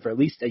octagon for at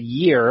least a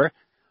year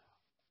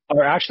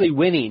are actually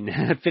winning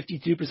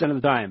 52% of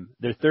the time.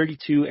 They're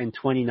 32 and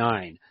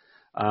 29,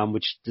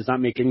 which does not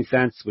make any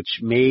sense,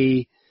 which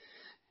may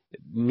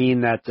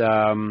mean that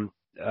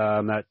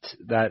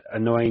that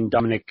annoying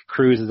Dominic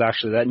Cruz is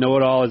actually, that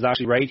know-it-all is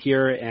actually right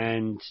here,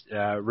 and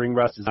ring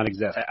rust does not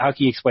exist. How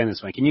can you explain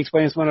this one? Can you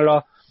explain this one at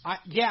all?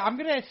 I'm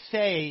going to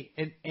say,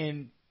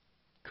 and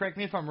correct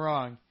me if I'm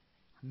wrong,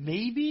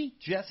 maybe,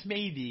 just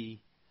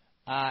maybe,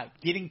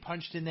 getting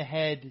punched in the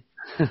head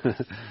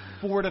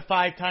 4 to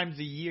 5 times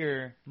a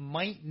year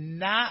might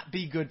not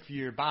be good for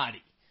your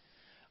body.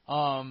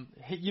 And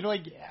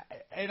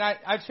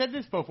I've said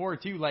this before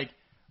too,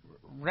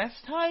 rest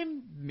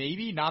time,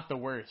 maybe not the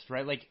worst,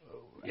 right?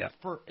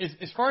 For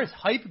as far as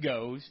hype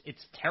goes,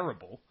 it's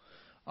terrible.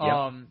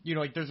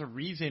 There's a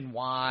reason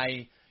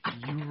why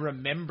you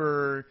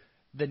remember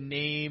the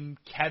name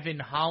Kevin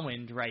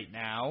Holland right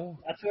now.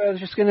 That's what I was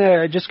just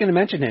gonna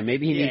mention him.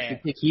 Maybe he needs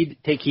to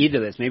take heed to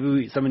this.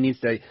 Maybe someone needs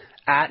to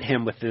at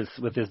him with this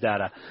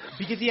data,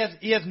 because he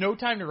has no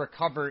time to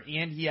recover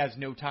and he has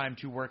no time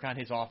to work on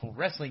his awful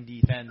wrestling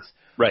defense.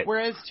 Right.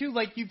 Whereas too,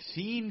 you've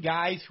seen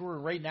guys who are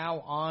right now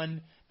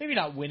on maybe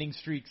not winning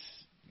streaks,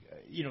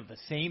 the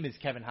same as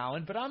Kevin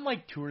Holland, but on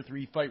 2 or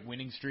 3 fight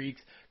winning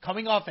streaks,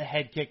 coming off a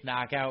head kick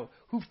knockout,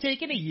 who've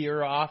taken a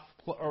year off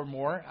or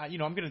more.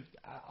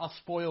 I'll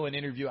spoil an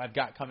interview I've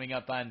got coming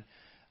up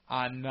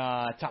on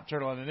Top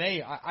Turtle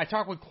MMA. I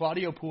talk with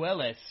Claudio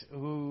Puelles,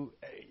 who,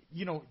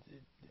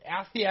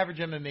 ask the average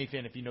MMA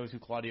fan if he knows who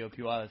Claudio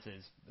Puelles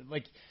is.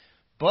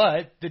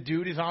 But the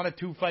dude is on a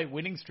 2-fight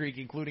winning streak,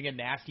 including a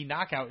nasty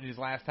knockout in his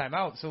last time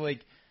out. So,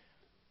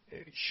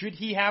 should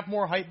he have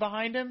more hype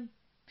behind him?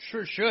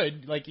 Sure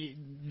should.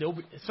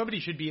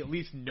 Somebody should be at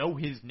least know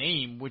his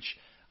name, which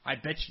I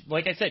bet you,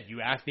 like I said,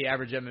 you ask the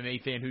average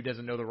MMA fan who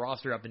doesn't know the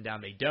roster up and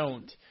down, they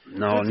don't.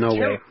 No, no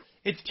way.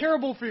 It's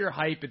terrible for your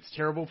hype. It's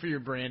terrible for your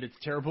brand. It's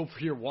terrible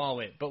for your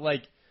wallet. But,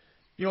 like,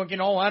 you know,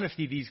 in all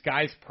honesty, these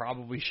guys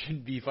probably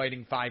shouldn't be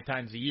fighting 5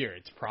 times a year.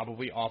 It's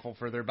probably awful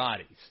for their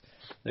bodies.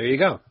 There you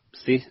go.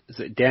 See,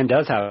 Dan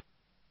does have.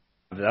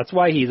 That's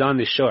why he's on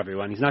this show,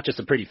 everyone. He's not just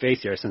a pretty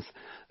face here, since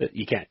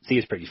you can't see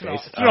his pretty face. No,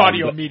 it's an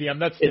audio medium.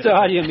 It's an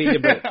audio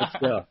medium, but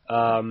still.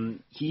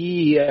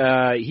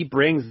 He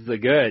brings the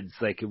goods.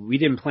 Like, we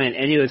didn't plan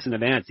any of this in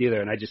advance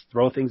either, and I just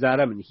throw things at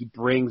him, and he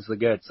brings the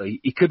goods. So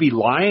he could be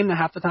lying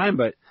half the time,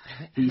 but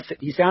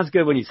he sounds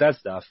good when he says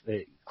stuff.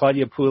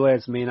 Claudia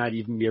Puelles may not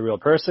even be a real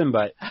person,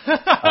 but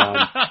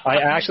I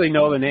actually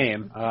know the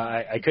name.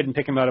 I couldn't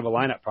pick him out of a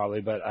lineup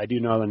probably, but I do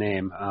know the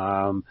name.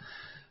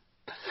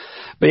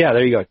 But yeah,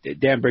 there you go.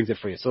 Dan brings it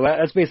for you. So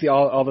that's basically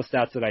all the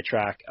stats that I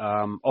track.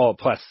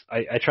 Plus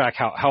I track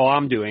how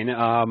I'm doing.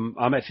 I'm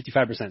at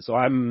 55%, so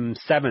I'm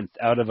 7th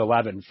out of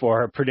 11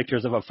 for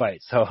predictors of a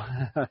fight. So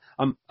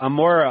I'm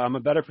a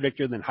better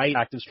predictor than height,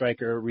 active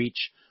striker,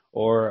 reach,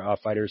 or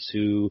fighters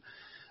who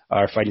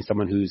are fighting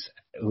someone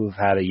who've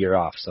had a year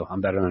off. So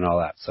I'm better than all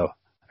that. So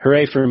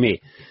hooray for me.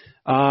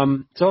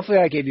 So hopefully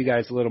I gave you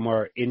guys a little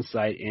more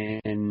insight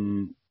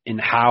in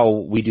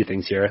how we do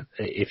things here,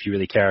 if you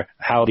really care.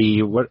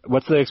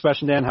 What's the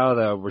expression, Dan?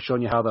 We're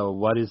showing you how the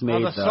what is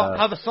made.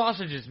 How the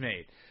sausage is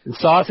made.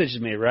 Sausage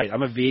is made, right?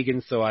 I'm a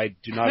vegan, so I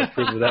do not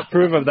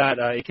approve of that.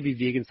 It could be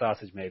vegan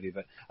sausage maybe,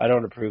 but I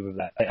don't approve of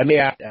that. I may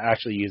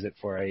actually use it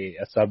for a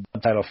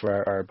subtitle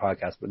for our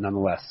podcast, but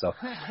nonetheless. So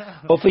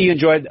hopefully you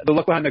enjoyed the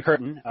look behind the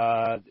curtain,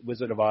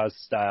 Wizard of Oz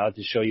style,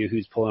 to show you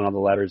who's pulling all the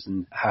letters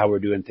and how we're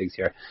doing things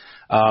here.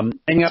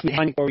 Anything else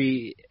before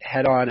we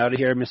head on out of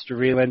here, Mr.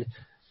 Vreeland?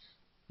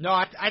 No,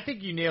 I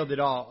think you nailed it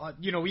all.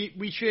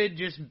 We should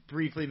just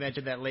briefly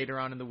mention that later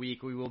on in the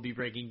week we will be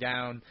breaking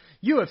down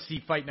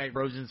UFC Fight Night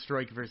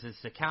Rosenstruik versus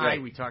Sakai.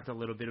 Right. We talked a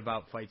little bit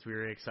about fights. We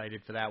were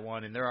excited for that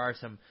one, and there are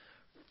some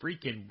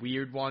freaking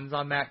weird ones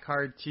on that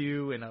card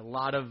too, and a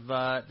lot of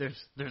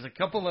there's a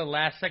couple of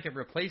last-second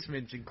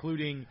replacements,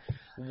 including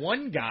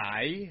one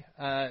guy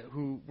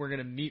who we're going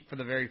to meet for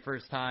the very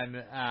first time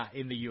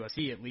in the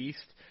UFC at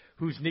least,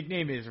 whose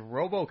nickname is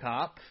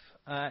RoboCop.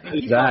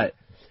 Who's that?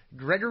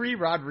 Gregory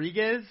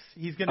Rodriguez.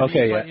 He's going to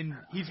be fighting.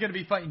 He's going to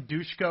be fighting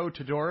Duško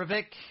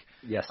Todorovic.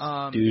 Yes,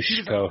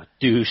 Duško.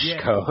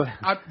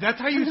 Yeah, that's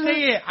how you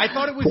say it. I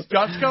thought it was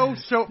Dusko.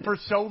 So for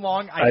so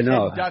long, I said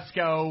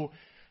Dusko.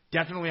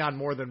 Definitely on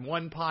more than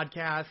one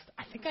podcast.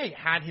 I think I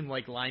had him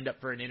lined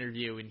up for an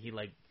interview, and he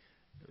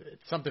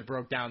something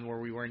broke down where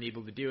we weren't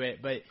able to do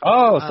it. But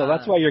so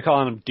that's why you're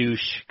calling him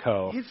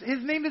Duško.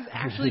 His name is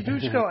actually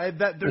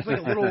Duško. There's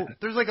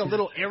a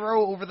little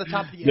arrow over the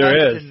top of the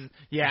there is.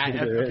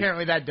 And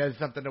apparently that does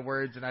something to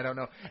words, and I don't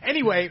know.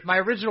 Anyway, my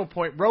original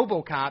point: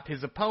 RoboCop,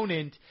 his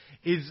opponent,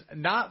 is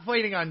not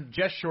fighting on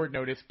just short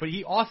notice, but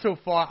he also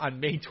fought on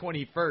May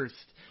 21st.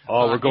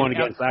 We're going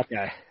against that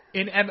guy.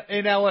 In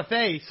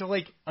LFA, so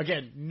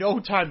again, no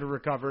time to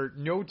recover,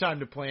 no time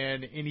to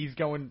plan, and he's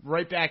going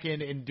right back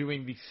in and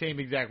doing the same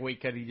exact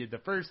weight cut he did the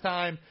first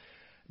time.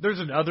 There's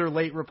another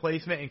late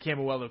replacement in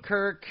Camuelo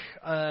Kirk,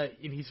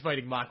 and he's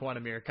fighting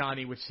Makwan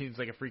Amirkhani, which seems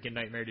like a freaking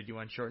nightmare to do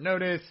on short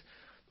notice.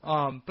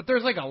 But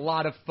there's a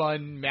lot of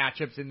fun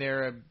matchups in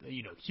there,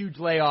 huge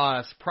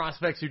layoffs,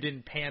 prospects who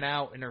didn't pan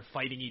out and are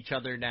fighting each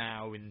other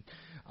now, and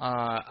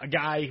a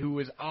guy who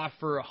was off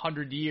for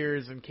 100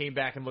 years and came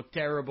back and looked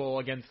terrible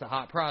against the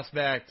hot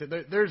prospect.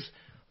 There's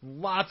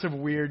lots of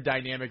weird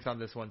dynamics on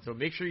this one, so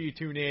make sure you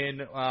tune in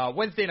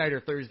Wednesday night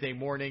or Thursday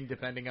morning,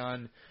 depending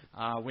on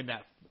when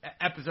that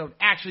episode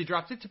actually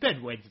drops. It's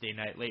been Wednesday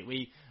night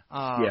lately.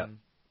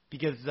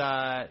 Because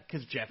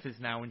Jeff is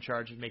now in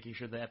charge of making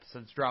sure the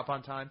episodes drop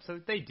on time, so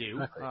they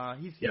do.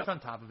 He's on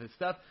top of his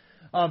stuff.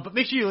 But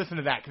make sure you listen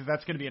to that, because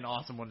that's going to be an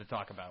awesome one to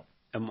talk about.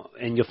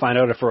 And you'll find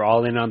out if we're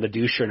all in on the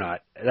douche or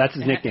not. That's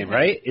his nickname,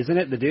 right? Isn't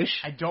it the douche?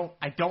 I don't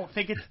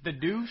think it's the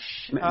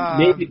douche.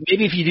 Maybe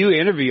if you do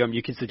interview him,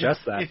 you can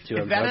suggest that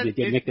to him. That'd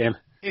be a good nickname.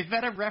 Is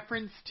that a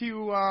reference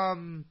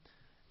to?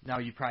 No,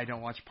 you probably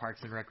don't watch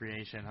Parks and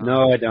Recreation. Huh?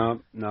 No, I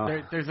don't.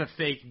 No. There's a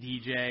fake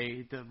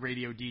DJ, the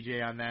radio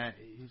DJ on that.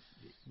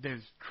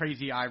 There's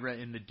Crazy Ira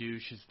in the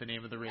Douche is the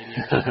name of the radio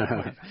show.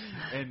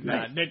 And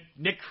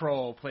Nick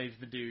Kroll plays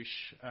the douche.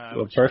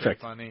 Perfect.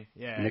 Is funny.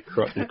 Yeah. Nick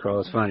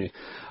Kroll is funny.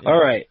 Yeah. All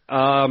right.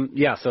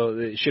 So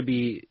it should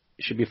be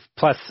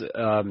plus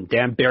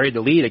Dan buried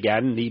the lead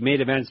again. The main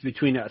event's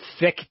between a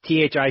thick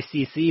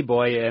THICC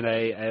boy and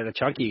a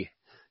chunky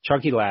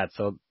lad.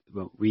 So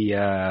we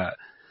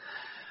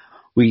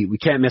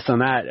can't miss on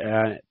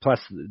that.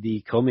 Plus,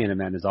 the co-main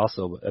event is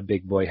also a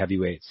big boy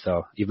heavyweight.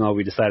 So even though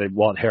we decided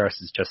Walt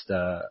Harris is just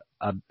a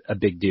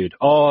big dude.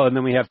 Oh, and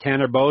then we have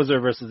Tanner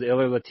Boser versus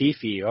Ilir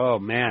Latifi. Oh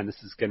man,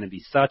 this is going to be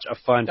such a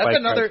fun fight.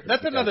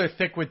 That's another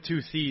thick with 2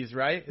 C's,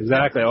 right?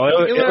 Exactly.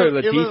 Ilir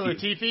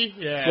Latifi.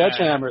 Yeah.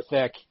 Sledgehammer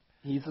thick.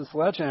 He's a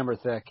sledgehammer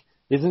thick.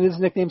 Isn't his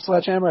nickname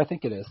Sledgehammer? I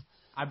think it is.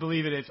 I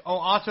believe it is. Oh,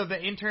 also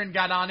the intern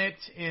got on it,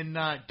 and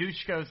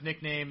Duško's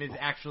nickname is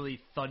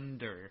actually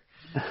Thunder.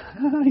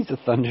 He's a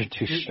Thunder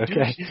douche.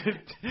 Okay.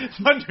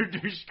 Thunder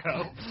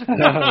Dushko.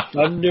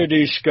 Thunder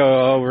douche.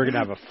 Go. We're gonna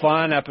have a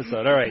fun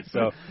episode. All right.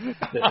 So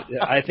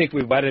I think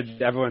we've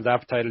whetted everyone's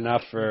appetite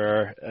enough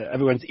for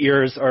everyone's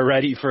ears are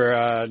ready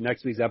for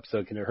next week's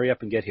episode. Can you hurry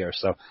up and get here?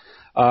 So.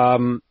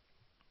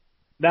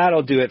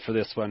 That'll do it for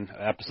this one,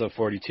 episode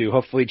 42.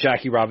 Hopefully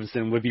Jackie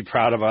Robinson would be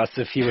proud of us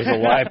if he was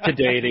alive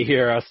today to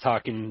hear us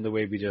talking the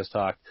way we just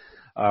talked.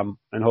 And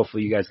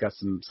hopefully you guys got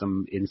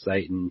some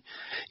insight and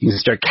you can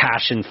start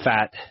cashing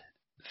fat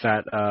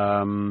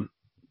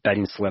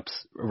betting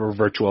slips or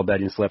virtual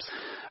betting slips.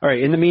 All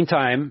right. In the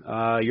meantime,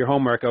 your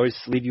homework, I always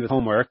leave you with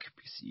homework.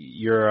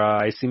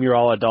 I assume you're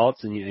all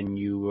adults and you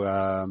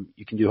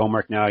can do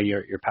homework now.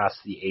 You're past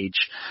the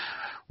age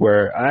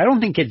where I don't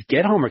think kids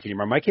get homework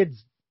anymore. My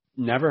kids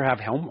never have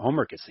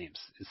homework, it seems.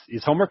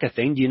 Is homework a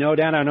thing? Do you know,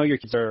 Dan? I know your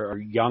kids are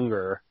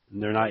younger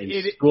and they're not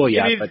in school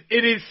yet. But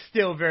it is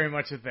still very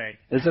much a thing.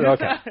 Is it?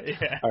 Okay.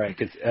 Yeah. All right.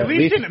 At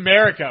least in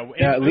America.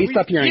 Yeah, at least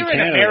up here in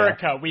Canada. In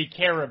America, we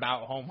care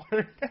about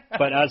homework.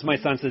 But as my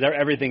son says,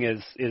 everything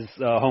is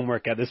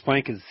homework at this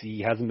point because he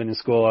hasn't been in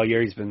school all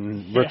year. He's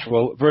been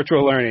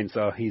virtual learning,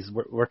 so he's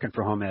working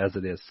from home as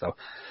it is. So, all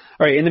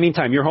right. In the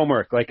meantime, your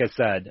homework, like I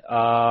said,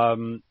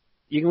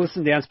 you can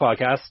listen to Dan's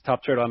podcast,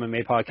 Top Turtle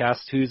MMA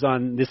podcast. Who's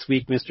on this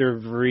week, Mr.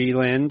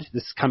 Vreeland,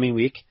 this coming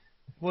week?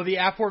 Well, the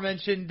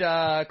aforementioned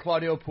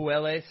Claudio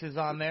Puelles is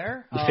on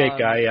there. The fake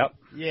guy, yep.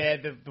 Yeah,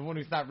 the one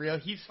who's not real.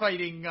 He's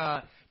fighting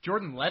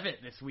Jordan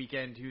Levitt this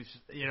weekend, who's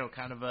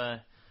kind of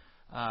a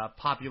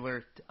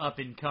popular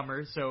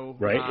up-and-comer. So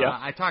right, yeah.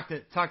 I talked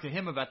to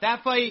him about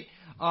that fight.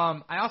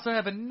 I also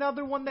have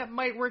another one that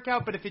might work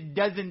out, but if it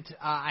doesn't,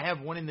 I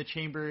have one in the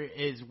chamber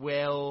as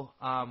well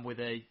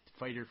with a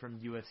fighter from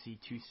UFC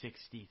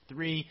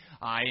 263.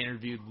 I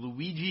interviewed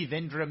Luigi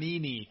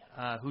Vendramini,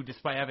 who,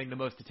 despite having the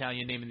most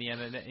Italian name in the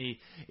MMA,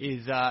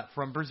 is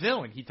from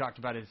Brazil, and he talked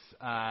about his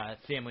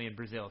family in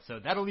Brazil.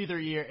 So that'll either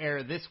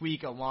air this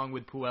week along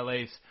with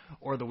Puelles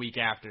or the week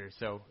after.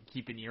 So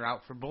keep an ear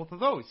out for both of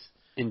those.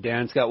 And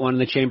Dan's got one in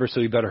the chamber,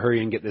 so we better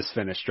hurry and get this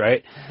finished,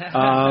 right?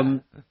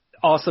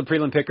 Also,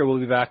 Prelim Picker will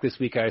be back this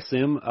week, I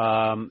assume.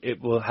 It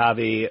will have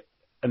a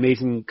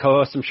amazing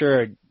co-host, I'm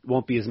sure. It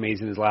won't be as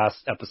amazing as last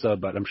episode,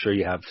 but I'm sure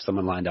you have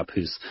someone lined up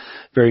who's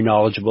very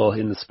knowledgeable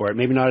in the sport.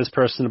 Maybe not as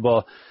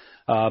personable,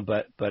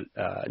 but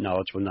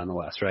knowledgeable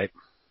nonetheless, right?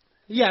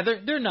 Yeah,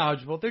 they're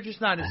knowledgeable. They're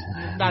just not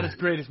as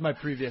great as my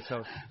previous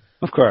host.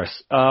 Of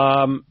course.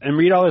 And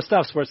read all their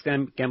stuff,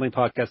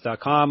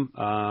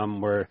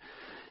 sportsgamblingpodcast.com. We're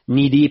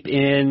knee-deep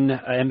in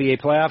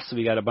NBA playoffs, so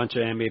we got a bunch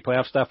of NBA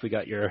playoff stuff. We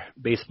got your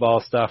baseball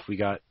stuff. We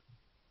got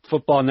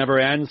football never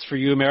ends for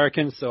you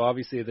Americans, so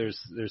obviously there's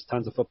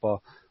tons of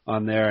football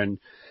on there. And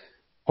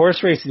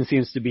horse racing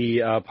seems to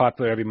be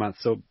popular every month,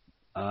 so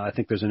I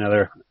think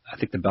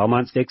the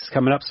Belmont Stakes is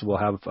coming up, so we'll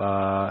have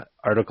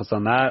articles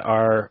on that.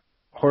 Our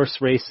horse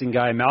racing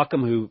guy,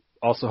 Malcolm, who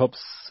also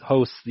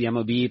hosts the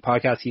MLB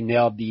podcast, he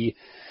nailed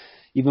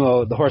even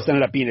though the horse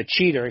ended up being a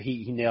cheater,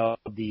 he nailed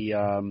the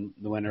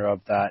winner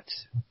of that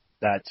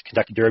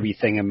Kentucky Derby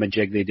thing in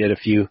Majig they did a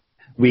few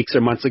weeks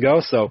or months ago,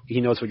 so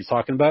he knows what he's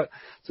talking about.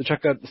 So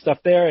check out the stuff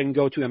there and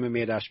go to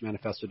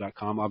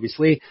MMA-manifesto.com,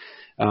 obviously.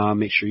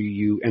 Make sure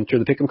you enter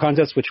the Pick'em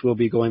contest, which will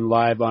be going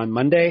live on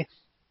Monday.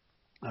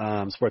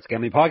 Sports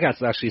Gambling Podcast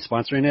is actually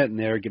sponsoring it, and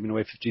they're giving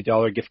away a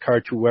 $50 gift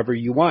card to whoever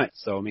you want.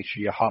 So make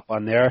sure you hop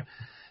on there.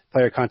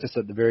 Player contest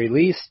at the very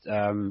least.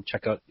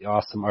 Check out the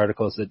awesome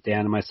articles that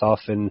Dan and myself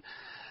and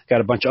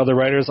got a bunch of other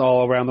writers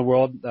all around the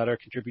world that are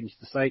contributing to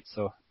the site.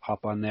 So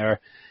hop on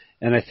there.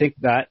 And I think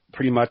that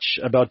pretty much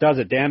about does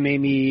it. Dan made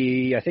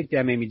me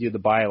do the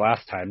buy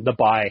last time. The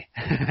buy.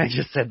 I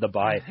just said the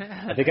buy.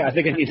 I think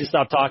I need to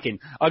stop talking.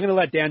 I'm going to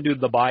let Dan do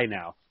the buy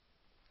now.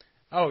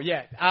 Oh,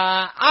 yeah.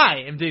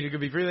 I am Dana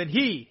Goodby Freeland.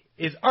 He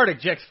is Arctic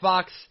Jack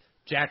Fox.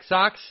 Jack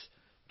Sox,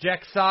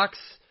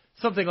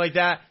 something like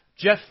that.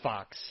 Jeff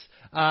Fox.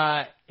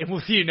 And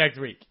we'll see you next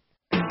week.